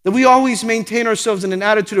 That we always maintain ourselves in an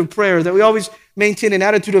attitude of prayer, that we always maintain an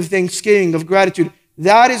attitude of thanksgiving, of gratitude.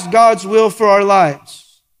 That is God's will for our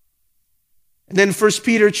lives. And then 1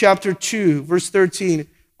 Peter chapter 2, verse 13,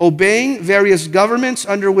 obeying various governments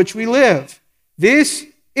under which we live. This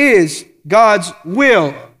is God's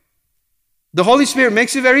will. The Holy Spirit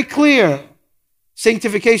makes it very clear.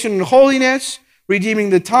 Sanctification and holiness, redeeming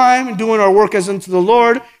the time, doing our work as unto the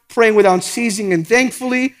Lord, praying without ceasing and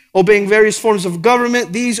thankfully, obeying various forms of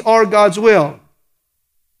government. These are God's will.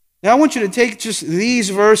 Now I want you to take just these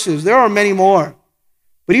verses. There are many more.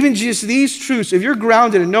 But even just these truths, if you're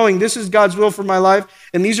grounded in knowing this is God's will for my life,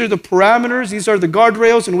 and these are the parameters, these are the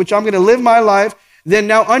guardrails in which I'm going to live my life, then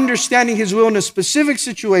now understanding His will in a specific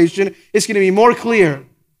situation is going to be more clear.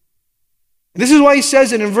 And this is why He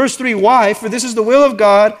says it in verse 3. Why? For this is the will of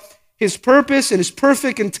God, His purpose and His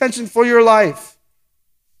perfect intention for your life.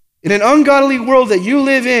 In an ungodly world that you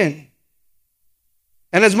live in,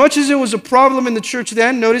 and as much as it was a problem in the church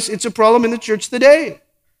then, notice it's a problem in the church today.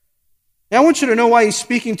 Now I want you to know why He's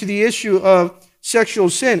speaking to the issue of sexual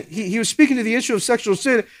sin. He was speaking to the issue of sexual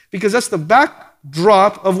sin because that's the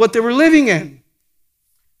backdrop of what they were living in.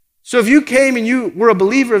 So if you came and you were a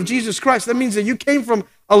believer of Jesus Christ, that means that you came from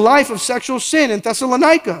a life of sexual sin in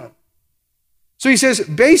Thessalonica. So he says,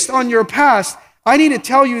 based on your past, I need to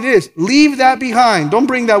tell you this. Leave that behind. Don't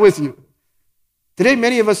bring that with you. Today,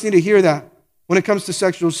 many of us need to hear that when it comes to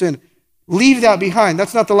sexual sin. Leave that behind.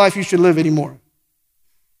 That's not the life you should live anymore.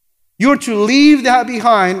 You're to leave that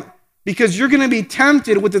behind because you're going to be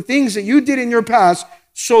tempted with the things that you did in your past,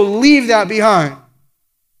 so leave that behind.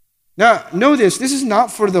 Now, know this. This is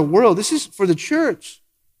not for the world. This is for the church.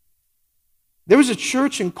 There was a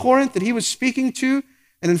church in Corinth that he was speaking to,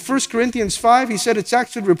 and in 1 Corinthians 5, he said, it's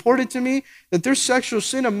actually reported to me that there's sexual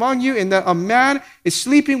sin among you and that a man is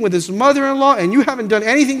sleeping with his mother-in-law and you haven't done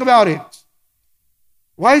anything about it.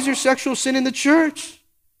 Why is there sexual sin in the church?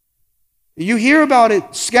 You hear about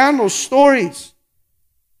it, scandals, stories,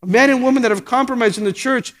 men and women that have compromised in the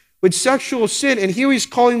church with sexual sin, and here he's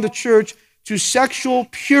calling the church to sexual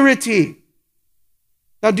purity.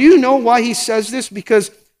 Now, do you know why he says this? Because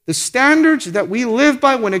the standards that we live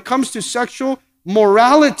by when it comes to sexual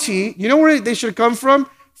morality, you know where they should come from?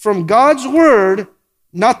 From God's word,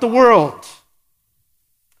 not the world.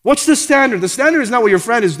 What's the standard? The standard is not what your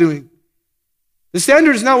friend is doing. The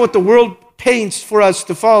standard is not what the world paints for us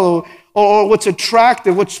to follow, or what's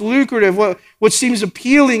attractive, what's lucrative, what seems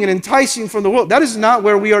appealing and enticing from the world. That is not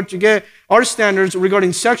where we are to get our standards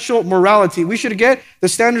regarding sexual morality. We should get the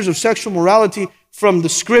standards of sexual morality from the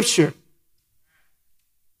Scripture.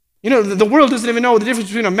 You know, the world doesn't even know the difference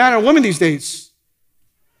between a man and a woman these days.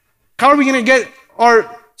 How are we going to get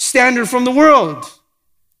our standard from the world?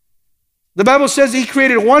 The Bible says he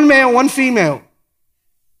created one male, one female.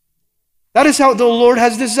 That is how the Lord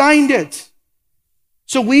has designed it.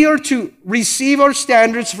 So we are to receive our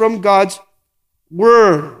standards from God's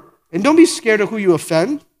word. And don't be scared of who you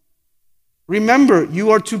offend. Remember,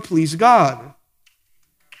 you are to please God.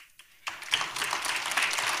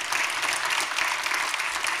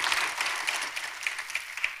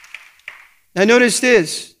 Now notice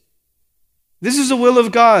this. This is the will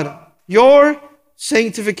of God, your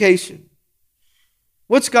sanctification.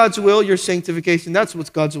 What's God's will? Your sanctification. That's what's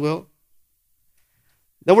God's will.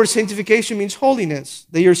 The word sanctification means holiness,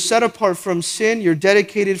 that you're set apart from sin, you're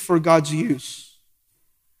dedicated for God's use.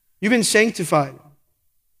 You've been sanctified.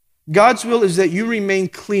 God's will is that you remain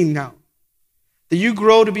clean now, that you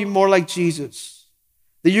grow to be more like Jesus,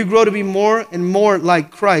 that you grow to be more and more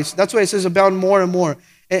like Christ. That's why it says abound more and more.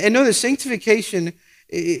 And know that sanctification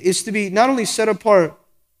is to be not only set apart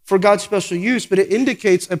for God's special use, but it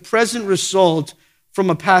indicates a present result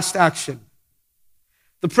from a past action.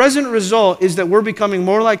 The present result is that we're becoming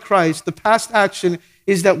more like Christ. The past action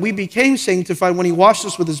is that we became sanctified when he washed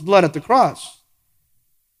us with his blood at the cross.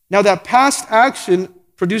 Now that past action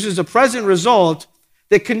produces a present result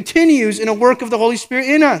that continues in a work of the Holy Spirit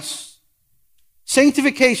in us.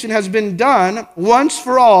 Sanctification has been done once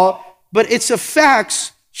for all, but its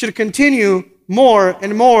effects should continue more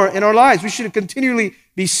and more in our lives. We should continually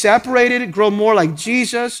be separated, grow more like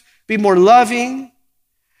Jesus, be more loving,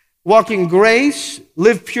 walk in grace,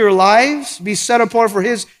 live pure lives, be set apart for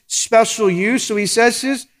his special use. So he says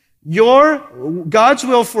this, God's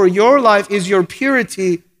will for your life is your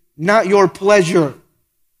purity, not your pleasure.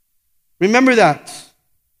 Remember that.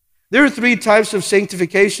 There are 3 types of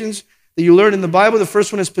sanctifications that you learn in the Bible. The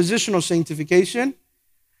first one is positional sanctification.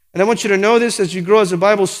 And I want you to know this as you grow as a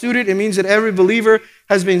Bible student. It means that every believer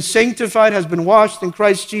has been sanctified, has been washed in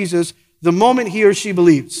Christ Jesus the moment he or she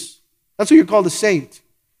believes. That's what you're called a saint.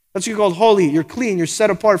 That's what you're called holy. You're clean. You're set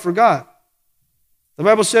apart for God. The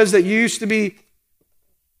Bible says that you used to be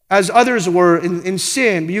as others were in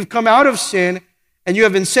sin, but you've come out of sin and you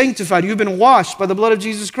have been sanctified. You've been washed by the blood of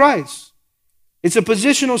Jesus Christ. It's a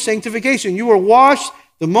positional sanctification. You were washed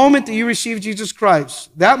the moment that you received Jesus Christ.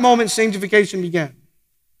 That moment, sanctification began.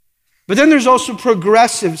 But then there's also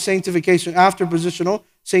progressive sanctification after positional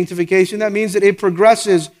sanctification. That means that it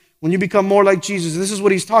progresses when you become more like Jesus. This is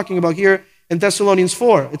what he's talking about here in Thessalonians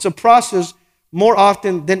 4. It's a process more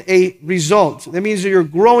often than a result. That means that you're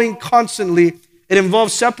growing constantly. It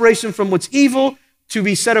involves separation from what's evil to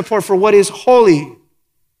be set apart for what is holy.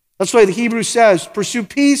 That's why the Hebrew says, pursue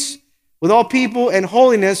peace with all people and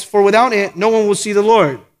holiness, for without it, no one will see the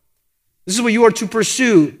Lord. This is what you are to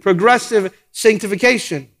pursue, progressive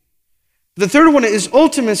sanctification. The third one is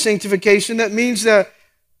ultimate sanctification. That means that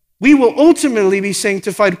we will ultimately be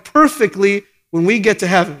sanctified perfectly when we get to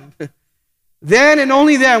heaven. Then and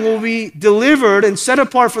only then will we be delivered and set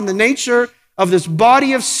apart from the nature of this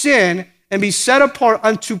body of sin and be set apart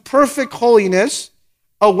unto perfect holiness,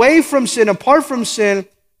 away from sin, apart from sin,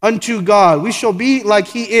 unto God. We shall be like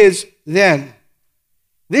he is then.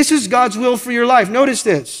 This is God's will for your life. Notice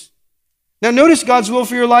this. Now notice God's will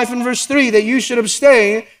for your life in verse 3, that you should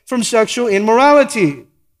abstain from sexual immorality.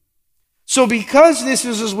 So because this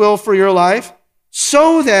is his will for your life,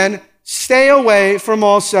 so then stay away from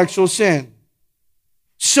all sexual sin.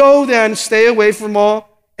 So then stay away from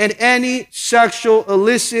all and any sexual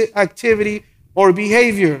illicit activity or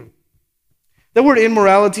behavior. The word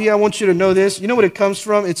immorality, I want you to know this. You know what it comes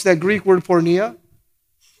from? It's that Greek word porneia.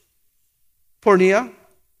 Porneia.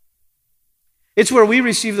 It's where we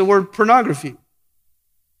receive the word pornography.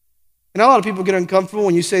 And a lot of people get uncomfortable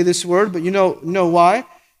when you say this word, but you know why?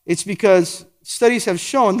 It's because studies have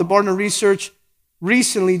shown, the Barna Research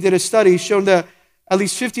recently did a study showing that at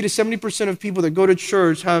least 50 to 70% of people that go to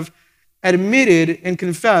church have admitted and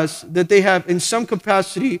confessed that they have, in some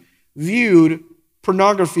capacity, viewed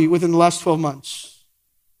pornography within the last 12 months.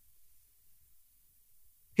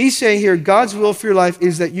 He's saying here, God's will for your life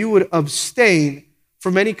is that you would abstain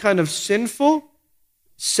from any kind of sinful,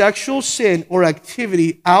 sexual sin or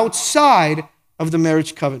activity outside of the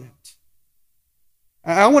marriage covenant.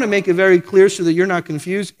 I want to make it very clear so that you're not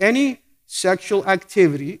confused. Any sexual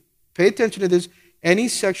activity, pay attention to this, any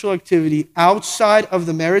sexual activity outside of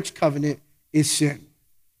the marriage covenant is sin.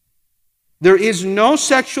 There is no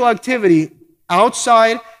sexual activity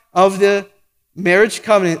outside of the marriage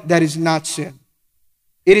covenant that is not sin.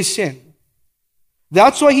 It is sin.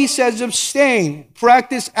 That's why he says abstain,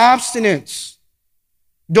 practice abstinence.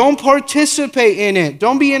 Don't participate in it.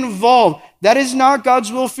 Don't be involved. That is not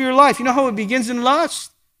God's will for your life. You know how it begins in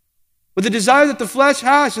lust? With the desire that the flesh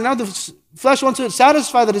has, and now the flesh wants to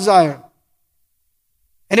satisfy the desire.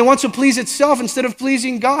 And it wants to please itself instead of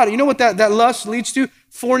pleasing God. You know what that lust leads to?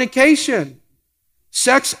 Fornication.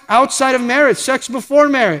 Sex outside of marriage. Sex before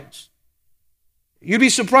marriage. You'd be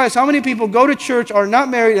surprised how many people go to church, are not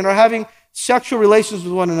married, and are having sexual relations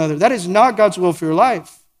with one another. That is not God's will for your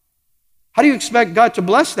life. How do you expect God to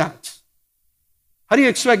bless that? How do you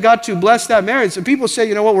expect God to bless that marriage? And people say,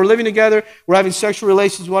 you know what, we're living together, we're having sexual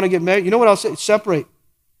relations, we want to get married. You know what I'll say? Separate.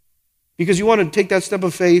 Because you want to take that step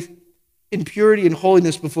of faith in purity and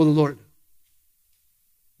holiness before the Lord.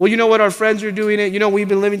 Well, you know what, our friends are doing it. You know, we've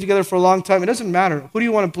been living together for a long time. It doesn't matter. Who do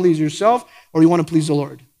you want to please, yourself or you want to please the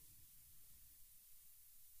Lord?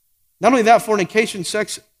 Not only that, fornication,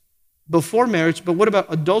 sex before marriage, but what about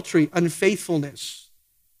adultery, unfaithfulness?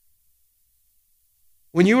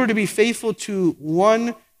 When you were to be faithful to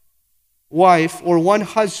one wife or one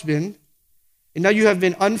husband, and now you have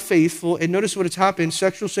been unfaithful, and notice what has happened,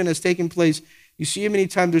 sexual sin has taken place. You see it many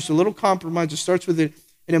times, there's a little compromise. It starts with an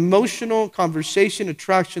emotional conversation,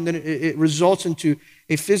 attraction, then it results into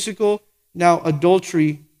a physical, now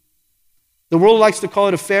adultery. The world likes to call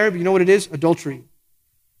it affair, but you know what it is? Adultery.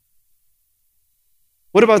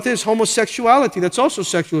 What about this? Homosexuality, that's also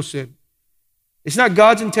sexual sin. It's not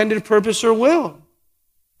God's intended purpose or will.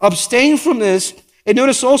 Abstain from this. And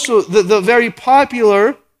notice also the very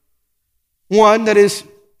popular one that is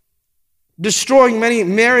destroying many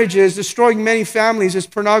marriages, destroying many families is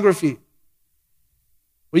pornography.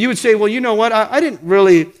 Well, you would say, well, you know what? I didn't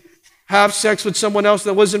really have sex with someone else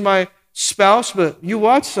that wasn't my spouse, but you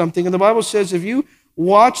watched something. And the Bible says if you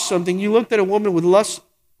watch something, you looked at a woman with lust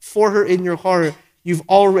for her in your heart, you've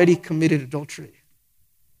already committed adultery.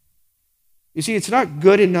 You see, it's not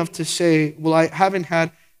good enough to say, well, I haven't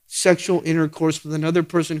had sexual intercourse with another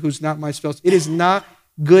person who's not my spouse. It is not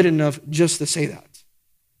good enough just to say that.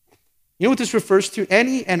 You know what this refers to?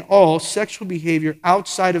 Any and all sexual behavior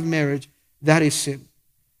outside of marriage, that is sin.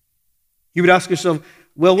 You would ask yourself,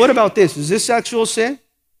 well, what about this? Is this sexual sin?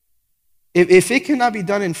 If it cannot be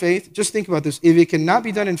done in faith, just think about this. If it cannot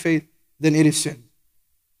be done in faith, then it is sin.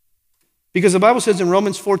 Because the Bible says in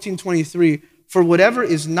Romans 14:23, for whatever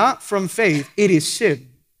is not from faith, it is sin.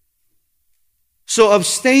 So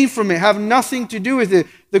abstain from it. Have nothing to do with it.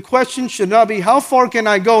 The question should not be, how far can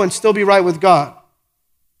I go and still be right with God?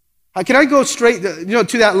 Can I go straight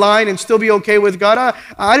to that line and still be okay with God?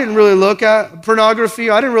 I didn't really look at pornography.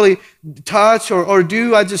 I didn't really touch or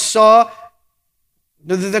do. I just saw.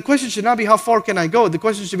 The question should not be, how far can I go? The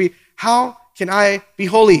question should be, how can I be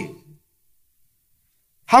holy?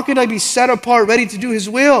 How can I be set apart, ready to do His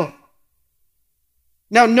will?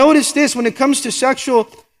 Now notice this, when it comes to sexual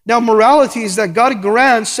morality, is that God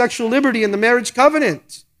grants sexual liberty in the marriage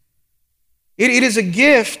covenant. It is a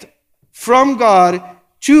gift from God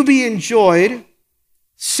to be enjoyed,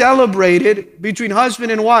 celebrated between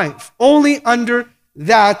husband and wife, only under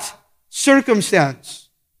that circumstance.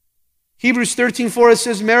 Hebrews 13:4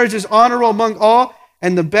 says, marriage is honorable among all,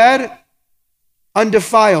 and the bed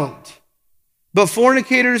undefiled. But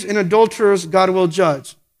fornicators and adulterers God will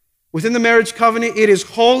judge. Within the marriage covenant, it is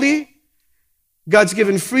holy. God's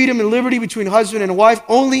given freedom and liberty between husband and wife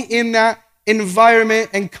only in that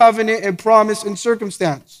environment and covenant and promise and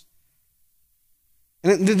circumstance.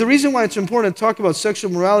 And the reason why it's important to talk about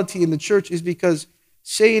sexual morality in the church is because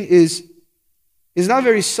Satan is not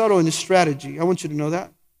very subtle in his strategy. I want you to know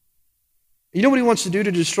that. You know what he wants to do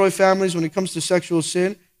to destroy families when it comes to sexual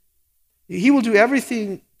sin? He will do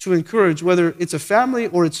everything to encourage, whether it's a family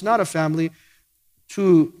or it's not a family,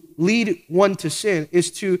 to lead one to sin, is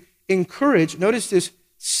to encourage, notice this,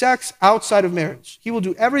 sex outside of marriage. He will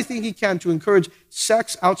do everything he can to encourage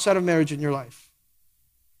sex outside of marriage in your life.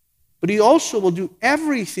 But he also will do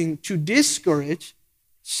everything to discourage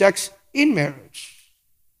sex in marriage.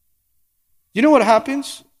 You know what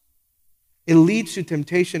happens? It leads to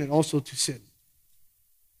temptation and also to sin.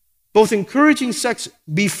 Both encouraging sex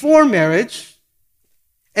before marriage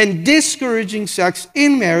and discouraging sex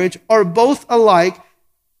in marriage are both alike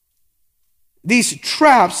these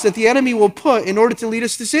traps that the enemy will put in order to lead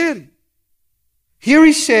us to sin. Here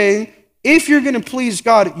he's saying, if you're going to please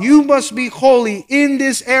God, you must be holy in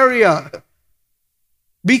this area.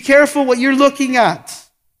 Be careful what you're looking at.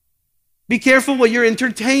 Be careful what you're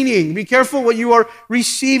entertaining. Be careful what you are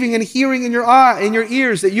receiving and hearing in your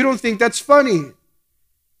ears, that you don't think that's funny.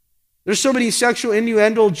 There's so many sexual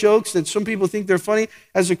innuendo jokes that some people think they're funny.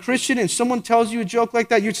 As a Christian, and someone tells you a joke like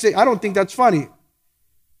that, you'd say, I don't think that's funny.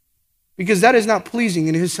 Because that is not pleasing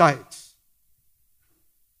in his sight.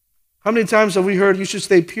 How many times have we heard you should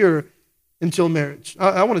stay pure until marriage?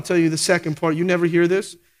 I want to tell you the second part. You never hear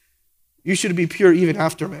this. You should be pure even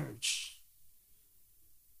after marriage.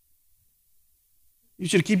 You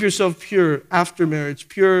should keep yourself pure after marriage.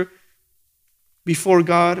 Pure before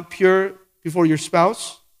God. Pure before your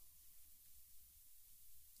spouse.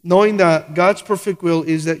 Knowing that God's perfect will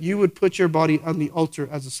is that you would put your body on the altar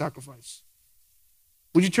as a sacrifice.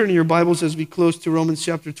 Would you turn to your Bibles as we close to Romans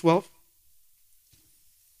chapter 12?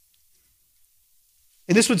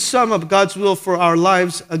 And this would sum up God's will for our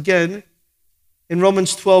lives again in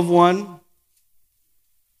Romans 12:1.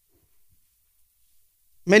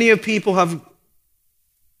 Many of people have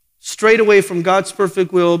strayed away from God's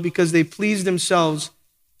perfect will because they please themselves.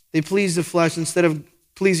 They please the flesh instead of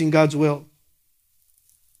pleasing God's will.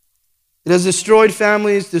 It has destroyed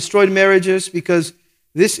families, destroyed marriages, because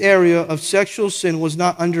this area of sexual sin was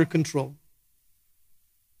not under control.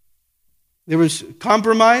 There was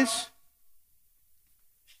compromise.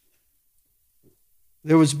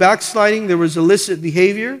 There was backsliding. There was illicit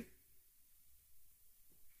behavior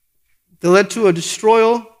that led to a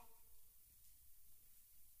destroyal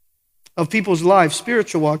of people's lives,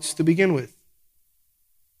 spiritual walks to begin with.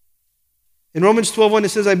 In Romans 12:1 it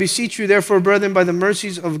says, I beseech you therefore, brethren, by the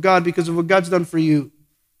mercies of God, because of what God's done for you,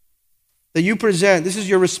 that you present, this is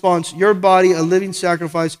your response, your body a living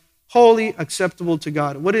sacrifice, holy, acceptable to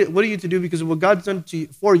God. What are you to do? Because of what God's done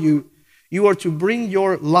for you, you are to bring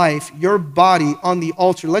your life, your body on the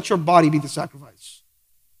altar. Let your body be the sacrifice.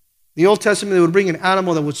 The Old Testament, they would bring an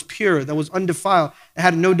animal that was pure, that was undefiled, it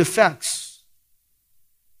had no defects.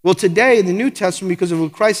 Well, today in the New Testament, because of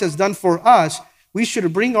what Christ has done for us, we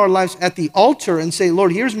should bring our lives at the altar and say,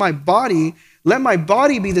 Lord, here's my body. Let my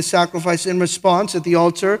body be the sacrifice in response at the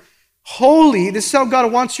altar. Holy, this is how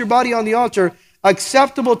God wants your body on the altar.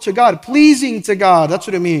 Acceptable to God, pleasing to God. That's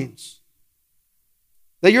what it means.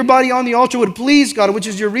 That your body on the altar would please God, which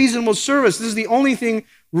is your reasonable service. This is the only thing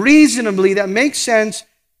reasonably that makes sense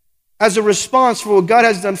as a response for what God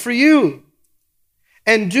has done for you.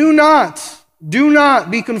 And do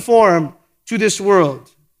not be conformed to this world.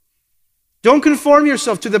 Don't conform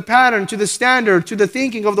yourself to the pattern, to the standard, to the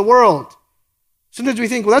thinking of the world. Sometimes we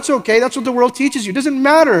think, well, that's okay. That's what the world teaches you. It doesn't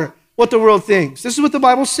matter what the world thinks. This is what the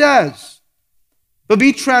Bible says. But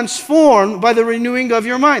be transformed by the renewing of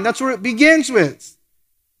your mind. That's where it begins with.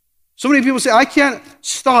 So many people say, I can't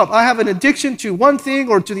stop. I have an addiction to one thing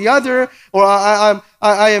or to the other, or I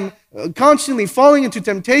am constantly falling into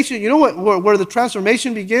temptation. You know what? Where the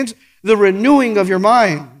transformation begins? The renewing of your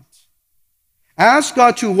mind. Ask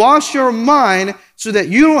God to wash your mind so that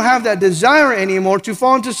you don't have that desire anymore to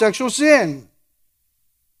fall into sexual sin.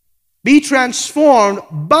 Be transformed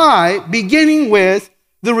by beginning with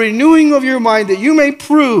the renewing of your mind, that you may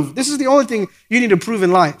prove. This is the only thing you need to prove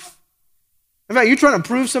in life. In fact, you're trying to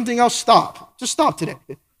prove something else, stop. Just stop today.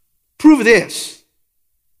 Prove this.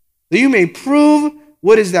 That you may prove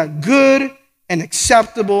what is that good and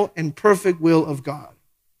acceptable and perfect will of God.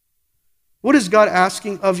 What is God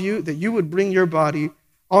asking of you? That you would bring your body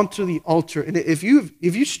onto the altar. And if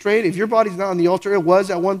you strayed, if your body's not on the altar, it was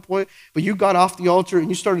at one point, but you got off the altar and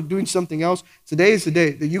you started doing something else, today is the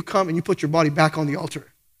day that you come and you put your body back on the altar.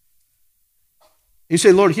 You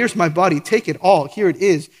say, Lord, here's my body. Take it all. Here it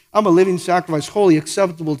is. I'm a living sacrifice, holy,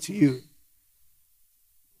 acceptable to you.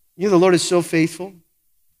 You know, the Lord is so faithful.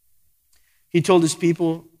 He told his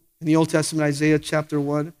people in the Old Testament, Isaiah chapter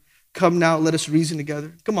 1, come now, let us reason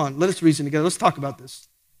together. Come on, let us reason together. Let's talk about this.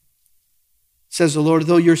 Says the Lord,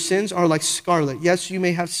 though your sins are like scarlet, yes, you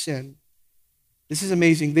may have sinned. This is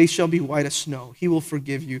amazing. They shall be white as snow. He will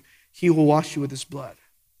forgive you. He will wash you with his blood.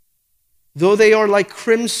 Though they are like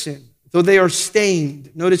crimson, though they are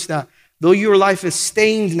stained. Notice that. Though your life is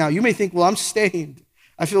stained now. You may think, well, I'm stained.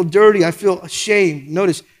 I feel dirty. I feel ashamed.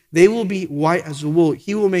 Notice, they will be white as wool.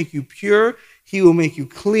 He will make you pure. He will make you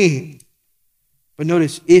clean. But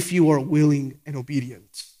notice, if you are willing and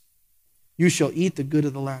obedient, you shall eat the good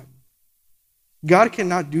of the land. God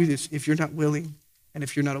cannot do this if you're not willing and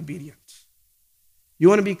if you're not obedient. You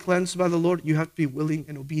want to be cleansed by the Lord? You have to be willing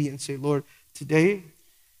and obedient and say, Lord, today,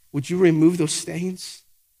 would you remove those stains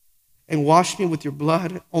and wash me with your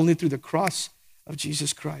blood only through the cross of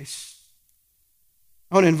Jesus Christ?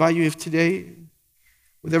 I want to invite you, if today,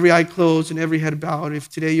 with every eye closed and every head bowed, if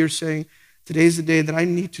today you're saying, today is the day that I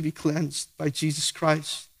need to be cleansed by Jesus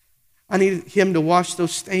Christ. I need him to wash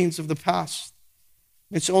those stains of the past.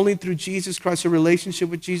 It's only through Jesus Christ, a relationship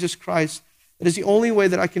with Jesus Christ, that is the only way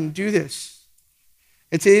that I can do this.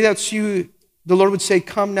 And today that's you, the Lord would say,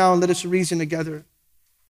 come now and let us reason together.